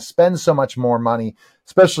not going to spend so much more money,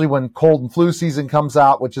 especially when cold and flu season comes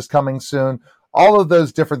out, which is coming soon, all of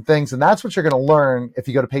those different things. And that's what you're going to learn if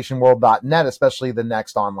you go to patientworld.net, especially the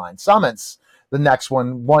next online summits, the next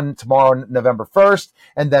one tomorrow, November 1st,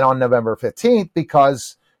 and then on November 15th,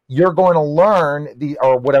 because you're going to learn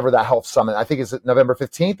or whatever that health summit, I think is it November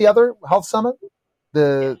 15th, the other health summit?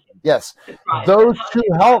 Yes, those two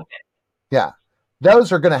help. Yeah,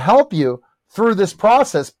 those are going to help you through this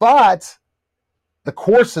process, but the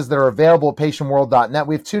courses that are available at patientworld.net,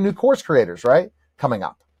 we have 2 new course creators, right? Coming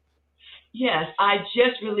up. Yes, I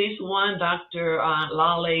just released one, Dr.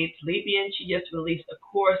 Lale Talibian. She just released a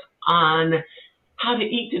course on how to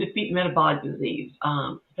eat to defeat metabolic disease,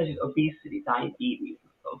 such as obesity, diabetes,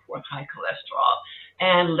 and so forth, high cholesterol.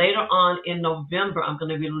 And later on in November, I'm going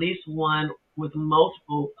to release one with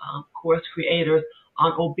multiple course creators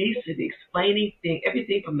on obesity, explaining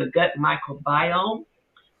everything from the gut microbiome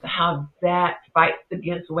to how that fights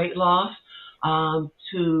against weight loss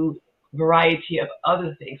to a variety of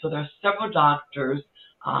other things. So there are several doctors,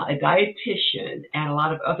 a dietitian, and a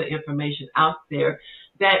lot of other information out there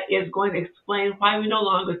that is going to explain why we no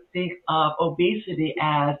longer think of obesity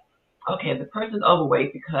as, okay, the person's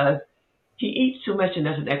overweight because he eats too much and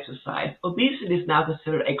doesn't exercise. Obesity is now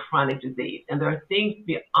considered a chronic disease, and there are things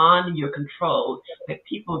beyond your control that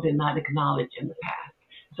people did not acknowledge in the past.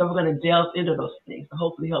 So we're going to delve into those things to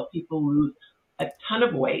hopefully help people lose a ton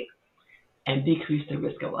of weight and decrease the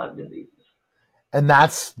risk of a lot of diseases. And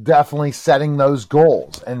that's definitely setting those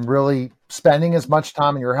goals and really spending as much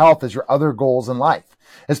time in your health as your other goals in life,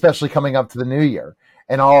 especially coming up to the new year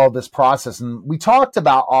and all of this process. And we talked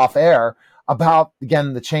about off air about,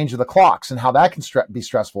 again, the change of the clocks and how that can be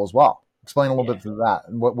stressful as well. Explain a little bit to that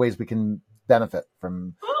and what ways we can benefit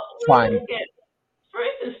from trying. For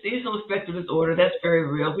instance, seasonal affective disorder, that's very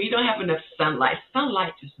real. We don't have enough sunlight.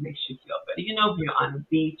 Sunlight just makes you feel better. You know, when you're on the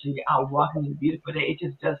beach and you're out walking in a beautiful day, it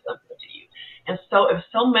just does something to you. And so if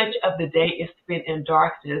so much of the day is spent in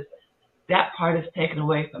darkness, that part is taken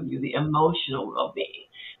away from you, the emotional well-being.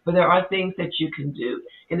 But there are things that you can do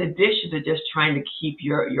in addition to just trying to keep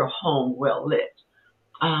your home well lit.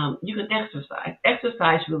 You can exercise.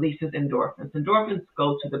 Exercise releases endorphins. Endorphins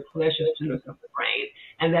go to the pleasure centers of the brain,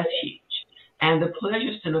 and that's huge. And the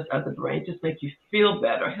pleasure centers of the brain just make you feel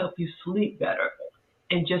better, help you sleep better,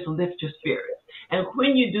 and just lift your spirits. And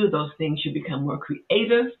when you do those things, you become more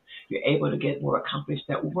creative. You're able to get more accomplished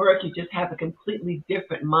at work. You just have a completely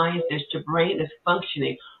different mindset. Your brain is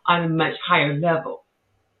functioning on a much higher level.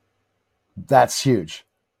 That's huge,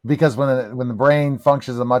 because when the brain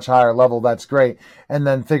functions at a much higher level, that's great. And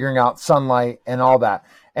then figuring out sunlight and all that.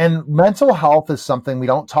 And mental health is something we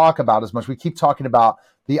don't talk about as much. We keep talking about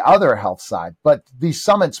the other health side, but these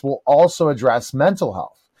summits will also address mental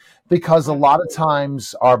health, because a lot of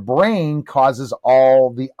times our brain causes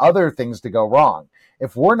all the other things to go wrong.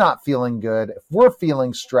 If we're not feeling good, if we're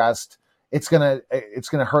feeling stressed, it's gonna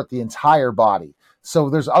hurt the entire body. So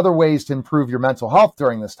there's other ways to improve your mental health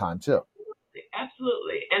during this time too.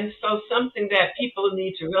 Absolutely. And so something that people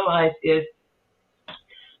need to realize is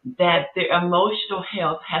that their emotional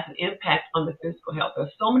health has an impact on the physical health. There's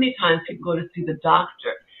so many times people go to see the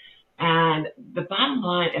doctor, and the bottom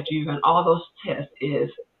line after you run all those tests is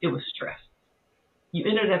it was stress. You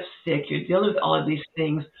ended up sick. You're dealing with all of these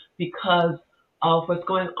things because of what's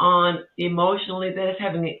going on emotionally that is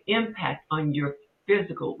having an impact on your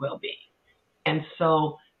physical well-being. And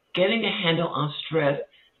so getting a handle on stress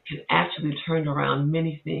can actually turn around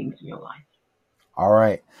many things in your life. All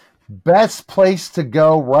right. Best place to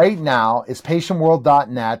go right now is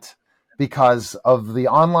patientworld.net, because of the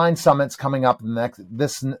online summits coming up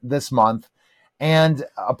this month, and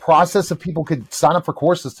a process of people could sign up for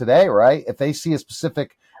courses today, right? If they see a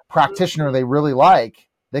specific practitioner they really like,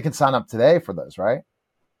 they can sign up today for those, right?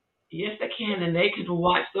 Yes, they can, and they can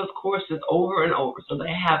watch those courses over and over. So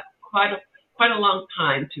they have quite a long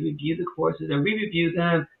time to review the courses and re-review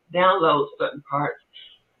them, download certain parts,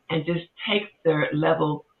 and just take their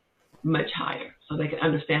level much higher so they can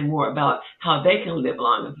understand more about how they can live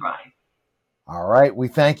long and thrive. All right. We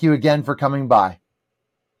thank you again for coming by.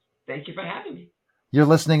 Thank you for having me. You're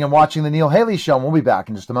listening and watching The Neil Haley Show, and we'll be back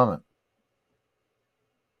in just a moment.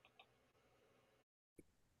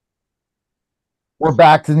 We're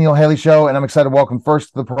back to The Neil Haley Show, and I'm excited to welcome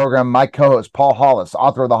first to the program my co-host, Paul Hollis,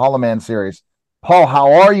 author of the Hollow Man series. Paul,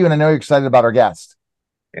 how are you? And I know you're excited about our guest.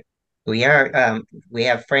 We are. We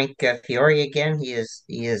have Frank Fiore again. He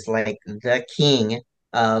is like the king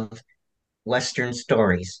of Western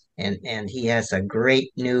stories, and he has a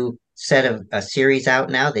great new set of a series out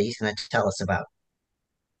now that he's going to tell us about.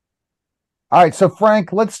 All right, so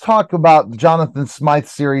Frank, let's talk about the Jonathan Smythe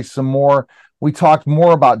series some more. We talked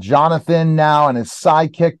more about Jonathan now and his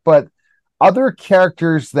sidekick, but other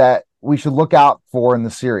characters that we should look out for in the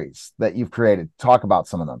series that you've created. Talk about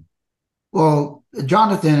some of them. Well,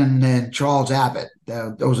 Jonathan and Charles Abbott,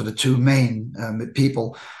 those are the two main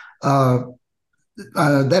people. There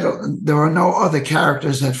are no other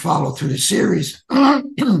characters that follow through the series,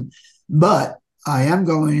 but I am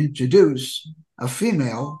going to introduce a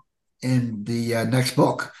female in the next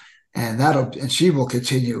book, and she will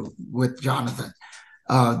continue with Jonathan.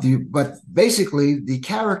 But basically, the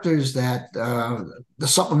characters that the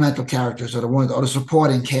supplemental characters are the ones, or the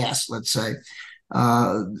supporting cast, let's say.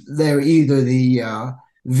 They're either the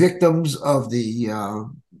victims of the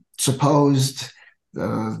supposed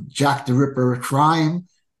Jack the Ripper crime,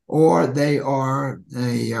 or they are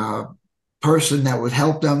a person that would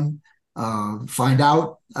help them find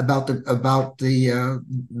out about the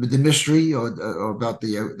mystery or about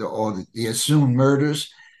the assumed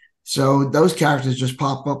murders. So those characters just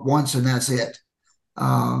pop up once and that's it.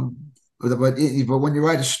 But when you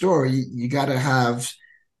write a story, you got to have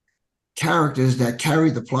characters that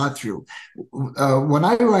carry the plot through. When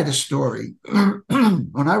I write a story,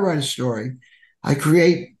 I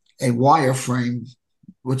create a wireframe,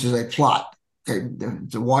 which is a plot. Okay?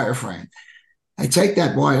 It's a wireframe. I take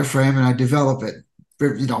that wireframe and I develop it,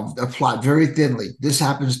 a plot very thinly. This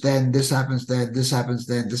happens then, this happens then, this happens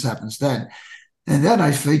then, this happens then. And then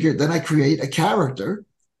I create a character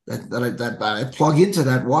that I plug into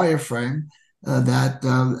that wireframe that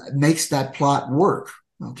makes that plot work.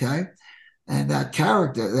 Okay. And that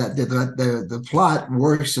character, the plot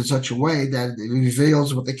works in such a way that it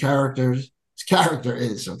reveals what the character's character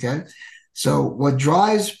is. Okay, so what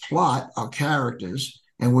drives plot are characters,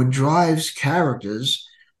 and what drives characters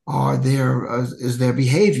is their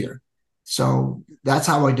behavior. So that's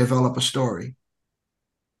how I develop a story.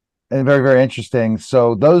 And very, very interesting.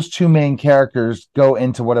 So those two main characters go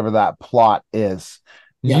into whatever that plot is.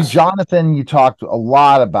 Yes. Jonathan, you talked a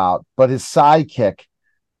lot about, but his sidekick.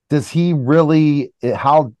 Does he really?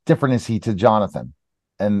 How different is he to Jonathan?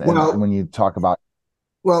 And when you talk about,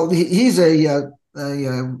 well, he's a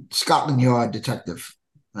Scotland Yard detective.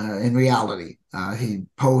 in reality. He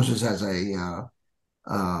poses as a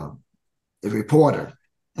reporter,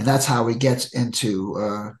 and that's how he gets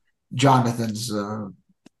into Jonathan's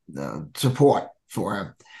support for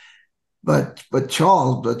him. But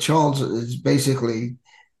Charles is basically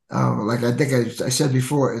like I think I said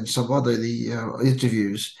before in some other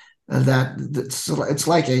interviews that it's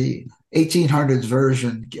like a 1800s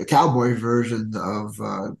version, a cowboy version of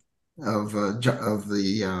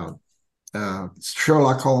the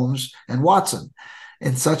Sherlock Holmes and Watson,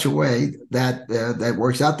 in such a way that that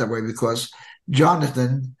works out that way because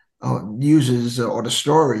Jonathan uses, or the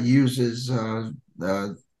story uses,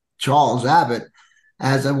 Charles Abbott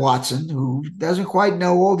as a Watson who doesn't quite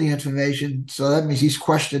know all the information. So that means he's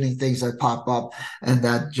questioning things that pop up, and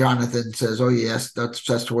that Jonathan says, "Oh yes, that's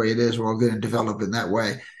the way it is. We're all going to develop in that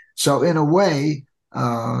way." So in a way,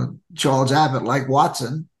 Charles Abbott, like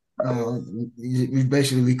Watson, he's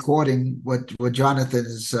basically recording what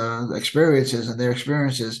Jonathan's experiences and their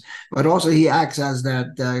experiences, but also he acts as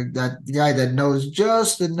that guy that knows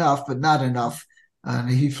just enough but not enough, and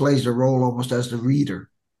he plays the role almost as the reader.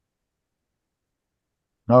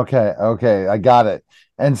 Okay, I got it.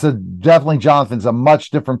 And so definitely Jonathan's a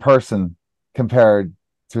much different person compared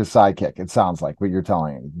to his sidekick. It sounds like what you're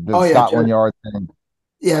telling me. The Scotland Yard thing.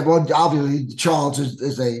 Yeah, well, obviously Charles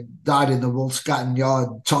is a dyed-in-the-wool Scotland Yard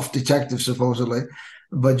tough detective, supposedly,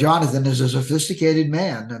 but Jonathan is a sophisticated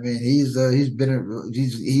man. I mean, he's been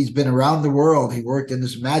around the world. He worked in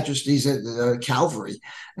His Majesty's cavalry,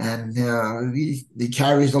 and he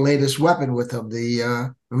carries the latest weapon with him,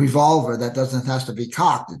 the revolver that has to be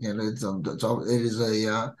cocked. You know, it is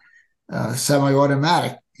a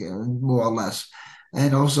semi-automatic, more or less,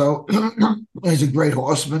 and also he's a great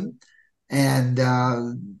horseman. And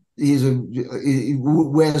he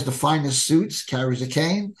wears the finest suits, carries a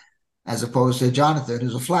cane, as opposed to Jonathan,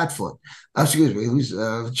 who's a flatfoot. Excuse me, who's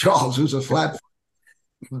Charles, who's a flatfoot.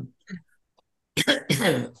 Excuse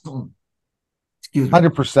me.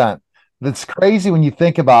 100%. That's crazy when you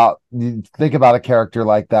think about a character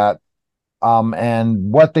like that,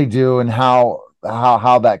 and what they do and how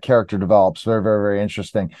that character develops. Very, very, very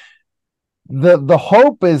interesting. The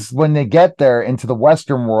hope is when they get there into the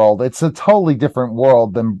Western world, it's a totally different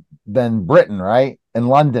world than Britain, right? And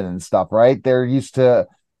London and stuff, right? They're used to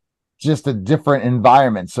just a different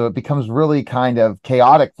environment. So it becomes really kind of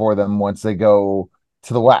chaotic for them once they go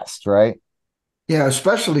to the West, right? Yeah,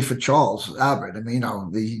 especially for Charles Abbott. I mean, you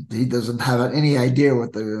know, he doesn't have any idea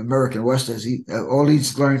what the American West is. All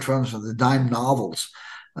he's learned from the dime novels.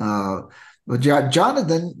 But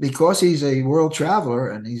Jonathan, because he's a world traveler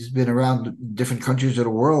and he's been around different countries of the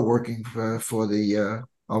world working for the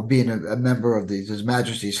or being a member of His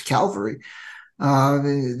Majesty's cavalry,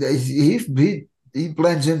 he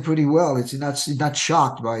blends in pretty well. He's not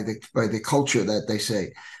shocked by the culture that they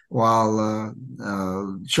say. While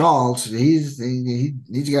Charles, he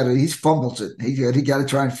fumbles it. He got to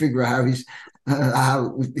try and figure out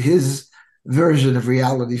how his version of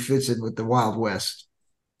reality fits in with the Wild West.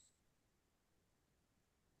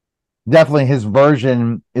 Definitely his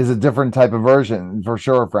version is a different type of version for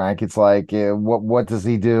sure, Frank. It's like, what does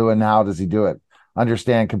he do and how does he do it?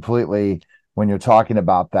 Understand completely when you're talking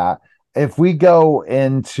about that. If we go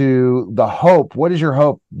into the hope, what is your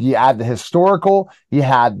hope? You add the historical, you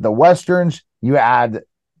had the Westerns, you add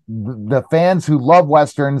the fans who love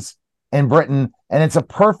Westerns in Britain, and it's a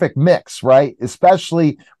perfect mix, right?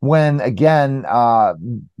 Especially when, again,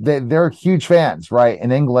 they're huge fans, right?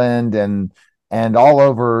 In England and all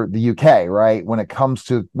over the UK, right? When it comes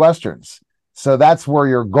to Westerns. So that's where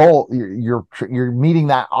your goal, you're meeting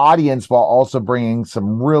that audience while also bringing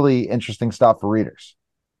some really interesting stuff for readers.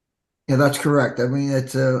 Yeah, that's correct. I mean,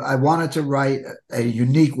 I wanted to write a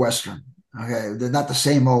unique Western. Okay, they're not the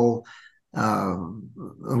same old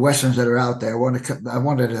Westerns that are out there. I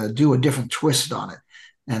wanted to do a different twist on it.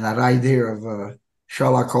 And that idea of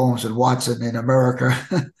Sherlock Holmes and Watson in America.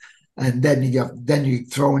 And then you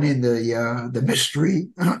throwing in the mystery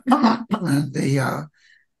and the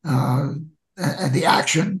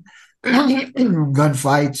action,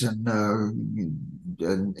 gunfights and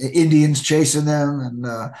Indians chasing them,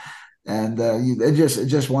 and it's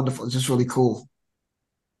just wonderful. It's just really cool.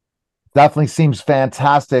 Definitely seems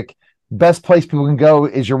fantastic. Best place people can go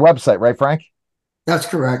is your website, right, Frank? That's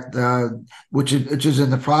correct. Which is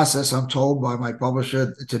in the process, I'm told by my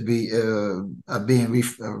publisher, to be being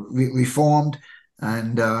reformed,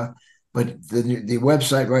 and but the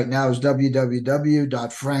website right now is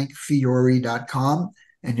www.frankfiore.com,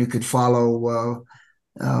 and you could follow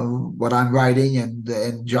what I'm writing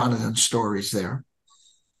and Jonathan's stories there.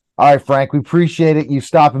 All right, Frank, we appreciate it. You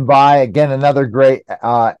stopping by again. Another great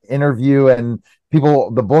interview, and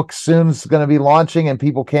The book soon's going to be launching, and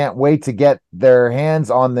people can't wait to get their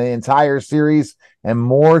hands on the entire series and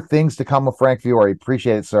more things to come with Frank Fiore.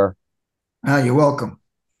 Appreciate it, sir. You're welcome.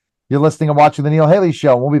 You're listening and watching the Neil Haley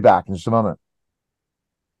Show. We'll be back in just a moment.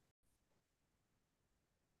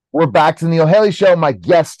 We're back to the Neil Haley Show. My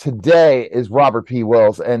guest today is Robert P.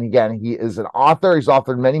 Wills. And again, he is an author. He's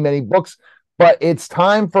authored many, many books, but it's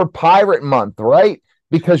time for Pirate Month, right?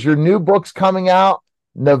 Because your new book's coming out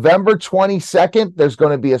November 22nd. There's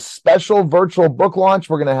going to be a special virtual book launch.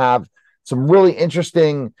 We're going to have some really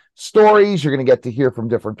interesting stories. You're going to get to hear from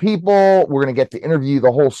different people. We're going to get to interview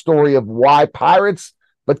the whole story of why pirates.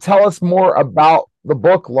 But tell us more about the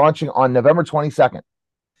book launching on November 22nd.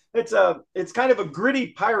 It's kind of a gritty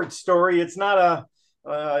pirate story. It's not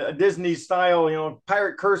a Disney style,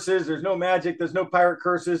 pirate curses. There's no magic. There's no pirate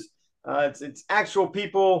curses. It's actual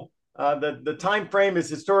people. The time frame is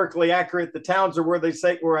historically accurate. The towns are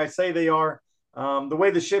where I say they are. The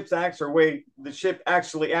way the ships acts, or way the ship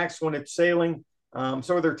actually acts when it's sailing.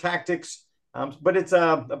 So are their tactics. But it's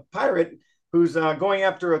a pirate who's going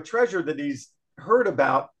after a treasure that he's heard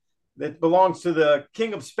about that belongs to the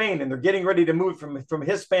King of Spain, and they're getting ready to move from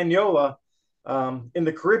Hispaniola in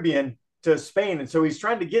the Caribbean to Spain. And so he's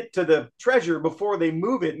trying to get to the treasure before they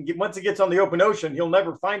move it. And once it gets on the open ocean, he'll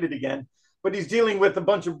never find it again. But he's dealing with a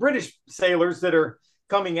bunch of British sailors that are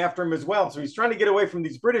coming after him as well. So he's trying to get away from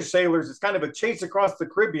these British sailors. It's kind of a chase across the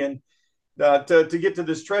Caribbean to get to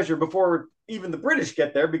this treasure before even the British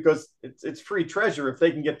get there, because it's free treasure if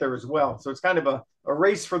they can get there as well. So it's kind of a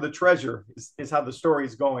race for the treasure is how the story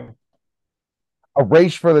is going. A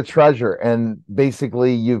race for the treasure. And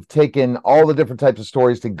basically you've taken all the different types of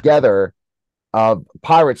stories together,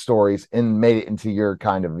 pirate stories, and made it into your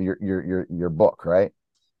kind of your book, right?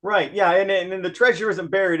 Right. Yeah. And the treasure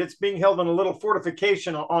isn't buried. It's being held in a little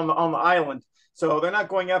fortification on the island. So they're not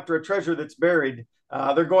going after a treasure that's buried.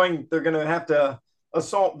 They're going to have to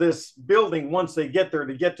assault this building once they get there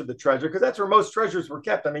to get to the treasure, because that's where most treasures were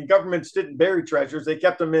kept. I mean, governments didn't bury treasures. They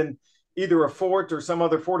kept them in either a fort or some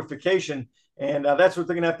other fortification. And that's what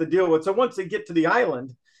they're going to have to deal with. So once they get to the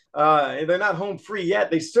island, they're not home free yet.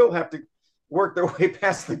 They still have to work their way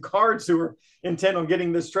past the guards who are intent on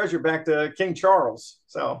getting this treasure back to King Charles.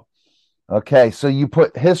 So, okay, so you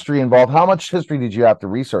put history involved. How much history did you have to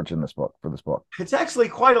research in this book for this book? It's actually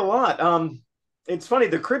quite a lot. It's funny.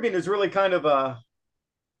 The Caribbean is really kind of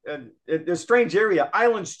a strange area.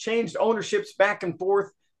 Islands changed ownerships back and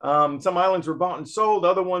forth. Some islands were bought and sold.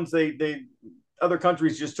 Other ones, other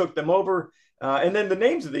countries just took them over. And then the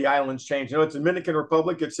names of the islands changed. It's Dominican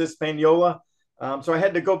Republic, it's Hispaniola. So I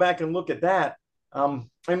had to go back and look at that.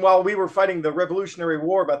 And while we were fighting the Revolutionary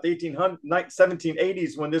War about the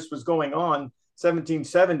 1780s, when this was going on,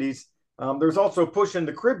 1770s, there was also a push in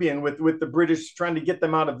the Caribbean with the British trying to get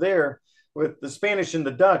them out of there with the Spanish and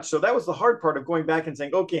the Dutch. So that was the hard part of going back and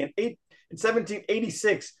saying, okay, in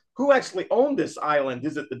 1786, who actually owned this island?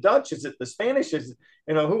 Is it the Dutch? Is it the Spanish?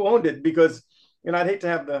 Who owned it? Because, I'd hate to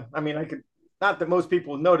have I could, not that most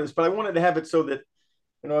people would notice, but I wanted to have it so that,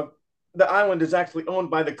 the island is actually owned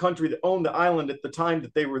by the country that owned the island at the time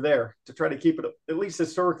that they were there, to try to keep it at least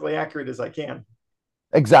historically accurate as I can.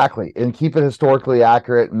 Exactly. And keep it historically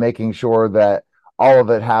accurate, making sure that all of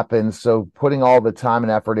it happens. So putting all the time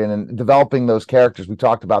and effort in and developing those characters. We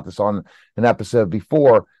talked about this on an episode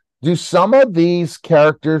before. Do some of these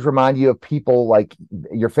characters remind you of people like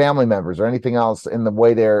your family members or anything else in the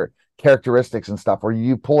way their characteristics and stuff, or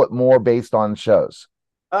you pull it more based on shows?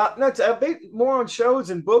 No, it's a bit more on shows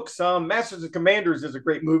and books. Masters and Commanders is a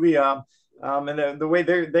great movie. And the way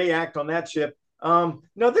they act on that ship. No,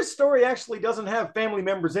 this story actually doesn't have family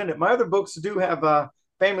members in it. My other books do have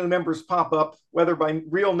family members pop up, whether by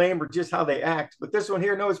real name or just how they act. But this one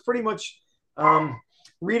here, no, it's pretty much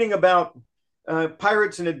reading about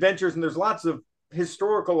pirates and adventures, and there's lots of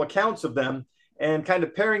historical accounts of them, and kind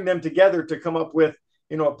of pairing them together to come up with,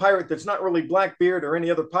 a pirate that's not really Blackbeard or any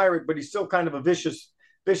other pirate, but he's still kind of a vicious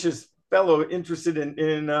fellow interested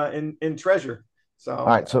in treasure. So, all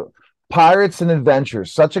right, so pirates and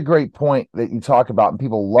adventures, such a great point that you talk about, and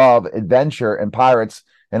people love adventure and pirates,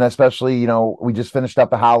 and especially, we just finished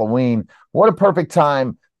up a Halloween. What a perfect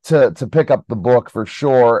time to pick up the book for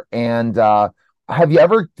sure. And have you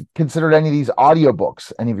ever considered any of these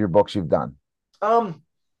audiobooks, any of your books you've done? I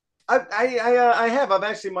have. I've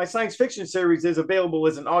actually, my science fiction series is available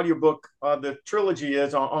as an audiobook. The trilogy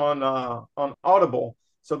is on Audible.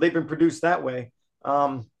 So they've been produced that way.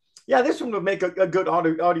 This one would make a good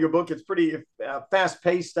audiobook. It's pretty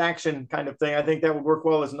fast-paced action kind of thing. I think that would work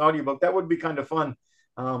well as an audiobook. That would be kind of fun.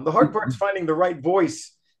 The hard part is finding the right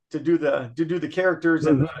voice to do the characters.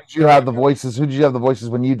 And who did you have the voices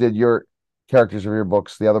when you did your characters of your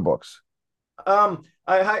books, the other books? I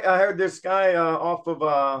heard this guy off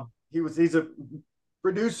of he's a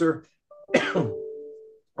producer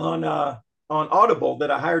on Audible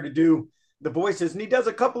that I hired to do the voices, and he does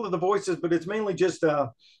a couple of the voices, but it's mainly just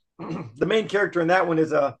the main character in that one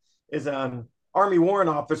is an Army warrant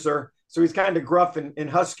officer, so he's kind of gruff and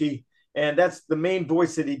husky, and that's the main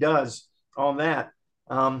voice that he does on that.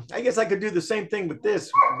 I guess I could do the same thing with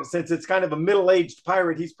this, since it's kind of a middle-aged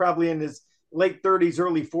pirate. He's probably in his late 30s,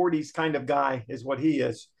 early 40s kind of guy is what he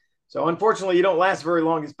is. So unfortunately, you don't last very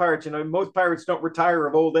long as pirates. You know, most pirates don't retire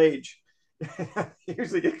of old age. They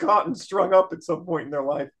usually get caught and strung up at some point in their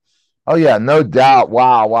life. Oh yeah, no doubt.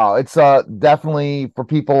 Wow. It's definitely for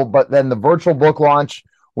people, but then the virtual book launch,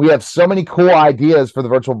 we have so many cool ideas for the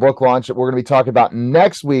virtual book launch that we're going to be talking about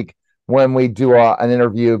next week when we do an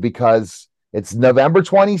interview, because it's November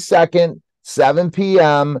 22nd, 7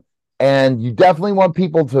 p.m. And you definitely want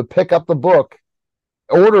people to pick up the book,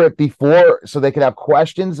 order it before, so they can have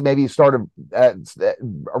questions. Maybe start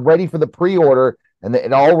ready for the pre-order, and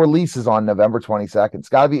it all releases on November 22nd. It's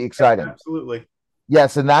got to be exciting. Absolutely.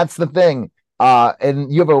 Yes, and that's the thing.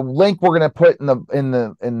 And you have a link we're going to put in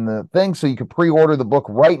the thing, so you can pre-order the book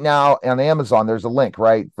right now on Amazon. There's a link,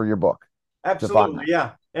 right, for your book. Absolutely,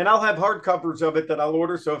 yeah. And I'll have hardcovers of it that I'll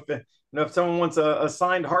order. So if someone wants a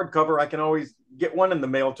signed hardcover, I can always get one in the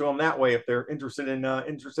mail to them that way if they're interested in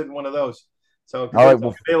one of those. So it's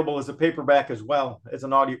available as a paperback as well as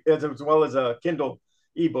an audio, as well as a Kindle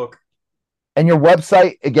ebook. And your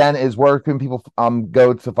website again is where can people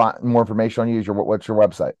go to find more information on you? What's your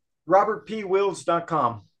website?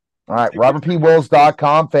 RobertPWills.com. All right,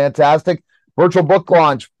 RobertPWills.com. Fantastic. Virtual book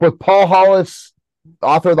launch with Paul Hollis,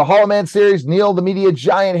 author of the Hollow Man series, Neil the Media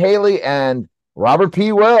Giant Haley, and Robert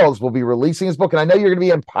P. Wills will be releasing his book. And I know you're going to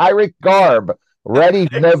be in pirate garb, ready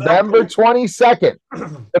exactly. November 22nd.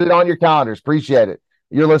 Put it on your calendars. Appreciate it.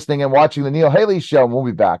 You're listening and watching the Neil Haley Show, and we'll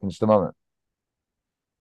be back in just a moment.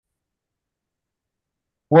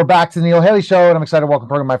 We're back to the Neil Haley Show, and I'm excited to welcome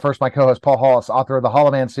my co-host, Paul Hollis, author of the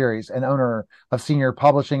Hollow Man series and owner of Senior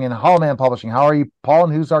Publishing and Hollow Man Publishing. How are you, Paul,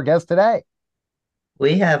 and who's our guest today?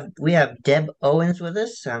 We have Deb Owens with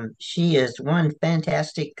us. She is one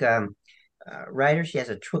fantastic writer. She has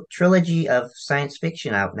a trilogy of science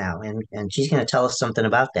fiction out now, and she's going to tell us something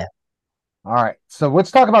about that. All right, so let's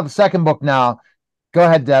talk about the second book now. Go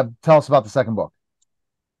ahead, Deb. Tell us about the second book.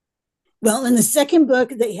 Well, in the second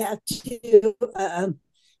book, they have to...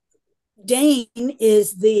 Dane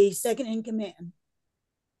is the second in command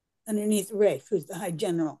underneath Rafe, who's the high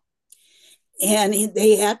general. And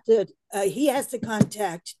he has to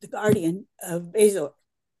contact the guardian of Bazor.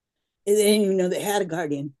 They didn't even know they had a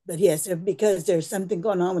guardian, but he has to, because there's something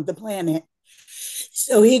going on with the planet.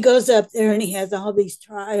 So he goes up there and he has all these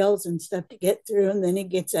trials and stuff to get through. And then he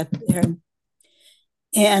gets up there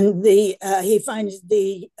and he finds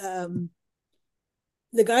the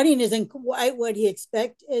guardian isn't quite what he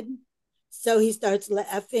expected. So he starts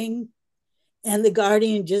laughing, and the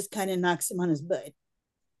guardian just kind of knocks him on his butt.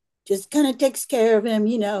 Just kind of takes care of him,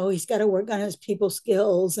 he's got to work on his people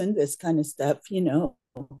skills and this kind of stuff,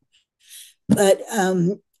 But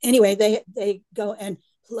anyway, they go, and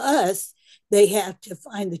plus they have to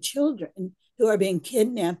find the children who are being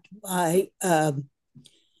kidnapped by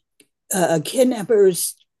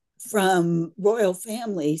kidnappers from royal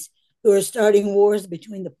families who are starting wars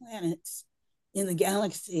between the planets in the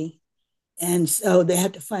galaxy. And so they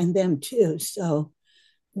have to find them too. So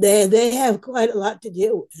they have quite a lot to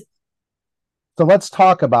deal with. So let's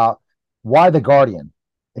talk about why the Guardian.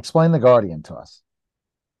 Explain the Guardian to us.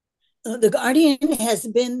 The Guardian has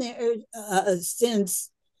been there since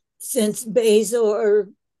Bazor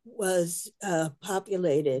was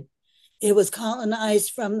populated. It was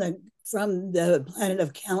colonized from the planet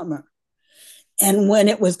of Calamar. And when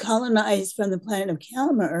it was colonized from the planet of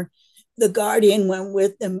Calamar, the Guardian went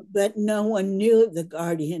with them, but no one knew the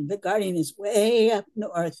Guardian. The Guardian is way up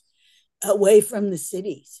north, away from the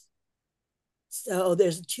cities. So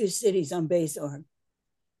there's 2 cities on Bazor.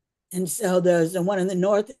 And so there's the one in the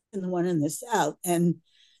north and the one in the south. And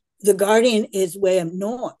the Guardian is way up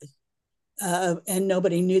north. And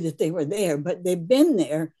nobody knew that they were there, but they've been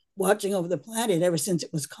there watching over the planet ever since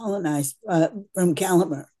it was colonized from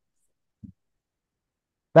Calamar.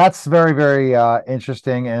 That's very, very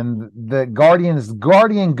interesting. And the Guardian, is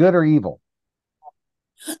Guardian good or evil?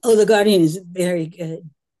 Oh, the Guardian is very good.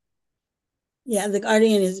 Yeah, the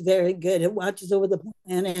Guardian is very good. It watches over the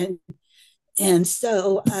planet. And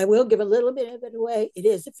so I will give a little bit of it away. It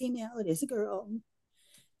is a female, it is a girl.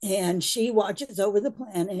 And she watches over the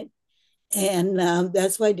planet. And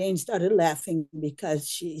that's why Dane started laughing, because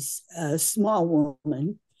she's a small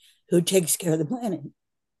woman who takes care of the planet.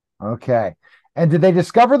 Okay. And did they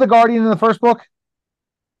discover the Guardian in the first book?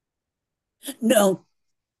 No,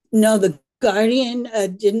 no, the Guardian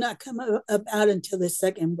did not come about until the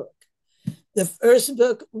second book. The first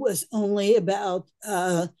book was only about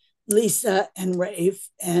Lisa and Rafe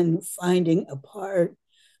and finding a part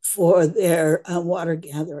for their water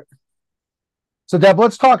gatherer. So, Deb,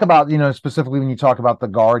 let's talk about, specifically when you talk about the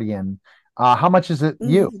Guardian, how much is it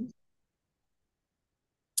you? Mm-hmm.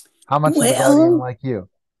 How much is the Guardian like you?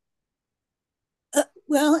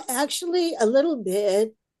 Well, actually, a little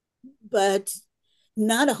bit, but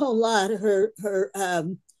not a whole lot. Her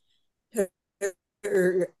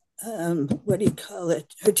what do you call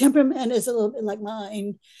it? Her temperament is a little bit like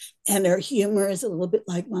mine, and her humor is a little bit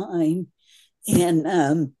like mine. And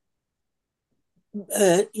other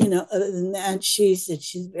than that, she's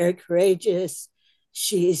very courageous.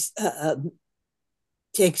 She's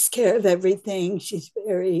takes care of everything. She's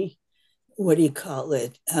very, what do you call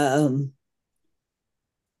it? Trying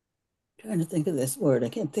to think of this word. I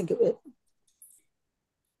can't think of it.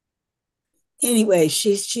 Anyway,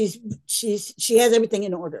 she has everything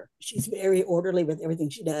in order. She's very orderly with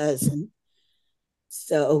everything she does, and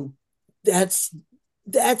so that's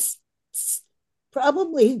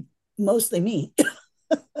probably mostly me.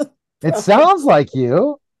 It sounds like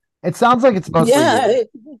you. It sounds like it's mostly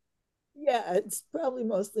you. Yeah, it's probably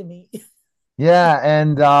mostly me. Yeah,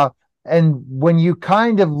 and when you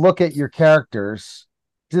kind of look at your characters,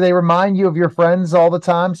 do they remind you of your friends all the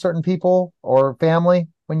time, certain people or family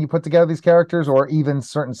when you put together these characters, or even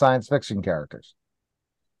certain science fiction characters?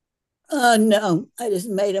 No, I just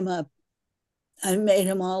made them up. I made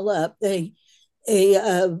them all up. They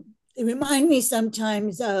remind me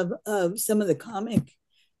sometimes of some of the comic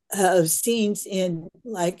scenes in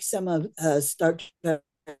like some of Star Trek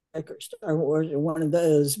or Star Wars or one of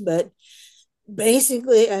those. But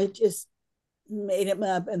basically, I just made them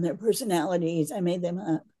up, and their personalities, I made them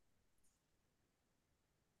up.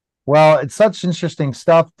 Well, it's such interesting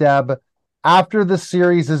stuff, Deb. After the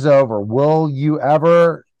series is over, will you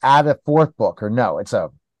ever add a fourth book, or no, it's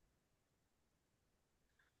over?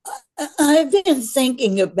 I've been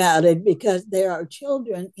thinking about it because there are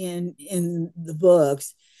children in the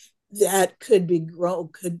books that could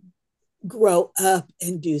grow up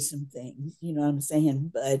and do some things. You know what I'm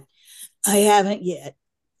saying? But I haven't yet.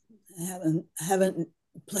 I haven't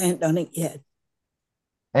planned on it yet.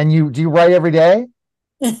 And do you write every day?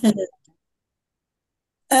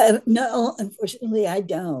 No, unfortunately, I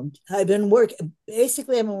don't. I've been working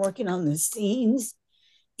on the scenes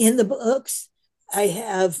in the books. I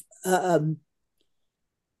have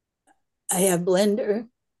Blender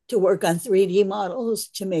to work on 3D models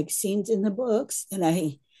to make scenes in the books, and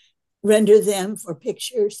I render them for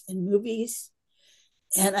pictures and movies.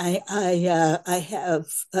 And I have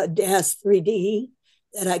DAS 3D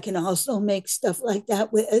that I can also make stuff like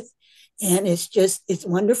that with, and it's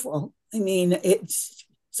wonderful. I mean,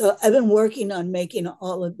 so I've been working on making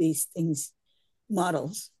all of these things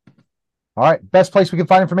models. All right. Best place we can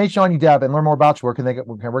find information on you, Deb, and learn more about you. Where can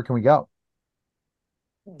we go?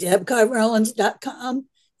 DebCarverOwens.com.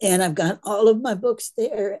 And I've got all of my books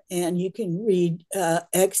there, and you can read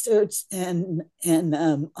excerpts and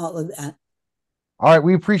all of that. All right.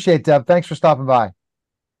 We appreciate it, Deb. Thanks for stopping by.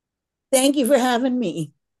 Thank you for having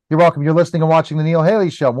me. You're welcome. You're listening and watching The Neil Haley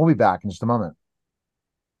Show. We'll be back in just a moment.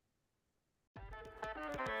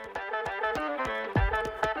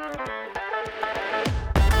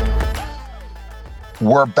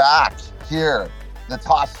 We're back here, the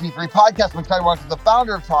Toss C3 podcast. I'm excited to welcome the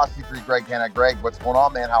founder of Toss C3, Greg Hanna. Greg, what's going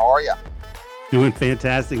on, man? How are you? Doing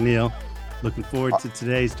fantastic, Neil. Looking forward to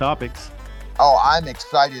today's topics. Oh, I'm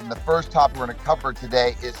excited. And the first topic we're going to cover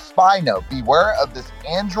today is Spy Note. Beware of this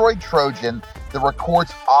Android Trojan that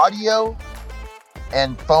records audio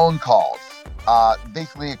and phone calls.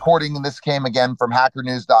 Basically, and this came again from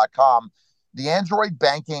hackernews.com, the Android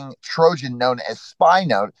banking Trojan known as Spy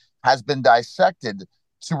Note has been dissected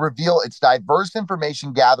to reveal its diverse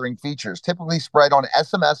information gathering features, typically spread on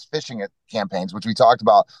SMS phishing campaigns, which we talked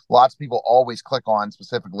about. Lots of people always click on,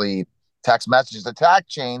 specifically text messages. Attack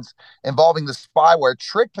chains involving the spyware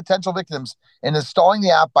trick potential victims into installing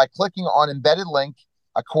the app by clicking on embedded link,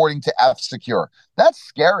 according to F-Secure. That's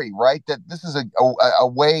scary, right? That this is a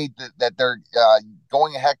way that they're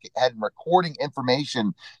going ahead and recording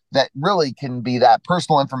information that really can be that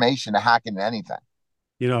personal information to hack into anything.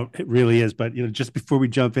 It really is. But, just before we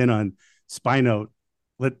jump in on Spy Note,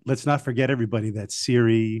 let's not forget everybody that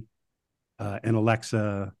Siri and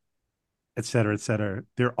Alexa, et cetera,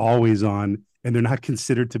 they're always on, and they're not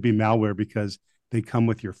considered to be malware because they come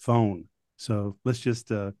with your phone. So let's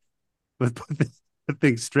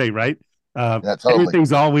things straight, right? Totally.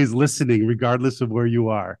 Everything's always listening, regardless of where you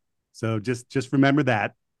are. So just remember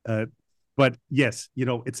that. But yes,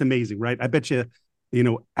 it's amazing, right? I bet you,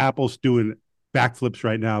 Apple's doing backflips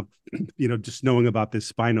right now, just knowing about this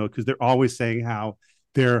spy note, because they're always saying how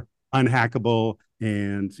they're unhackable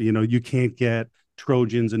and, you can't get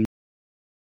Trojans and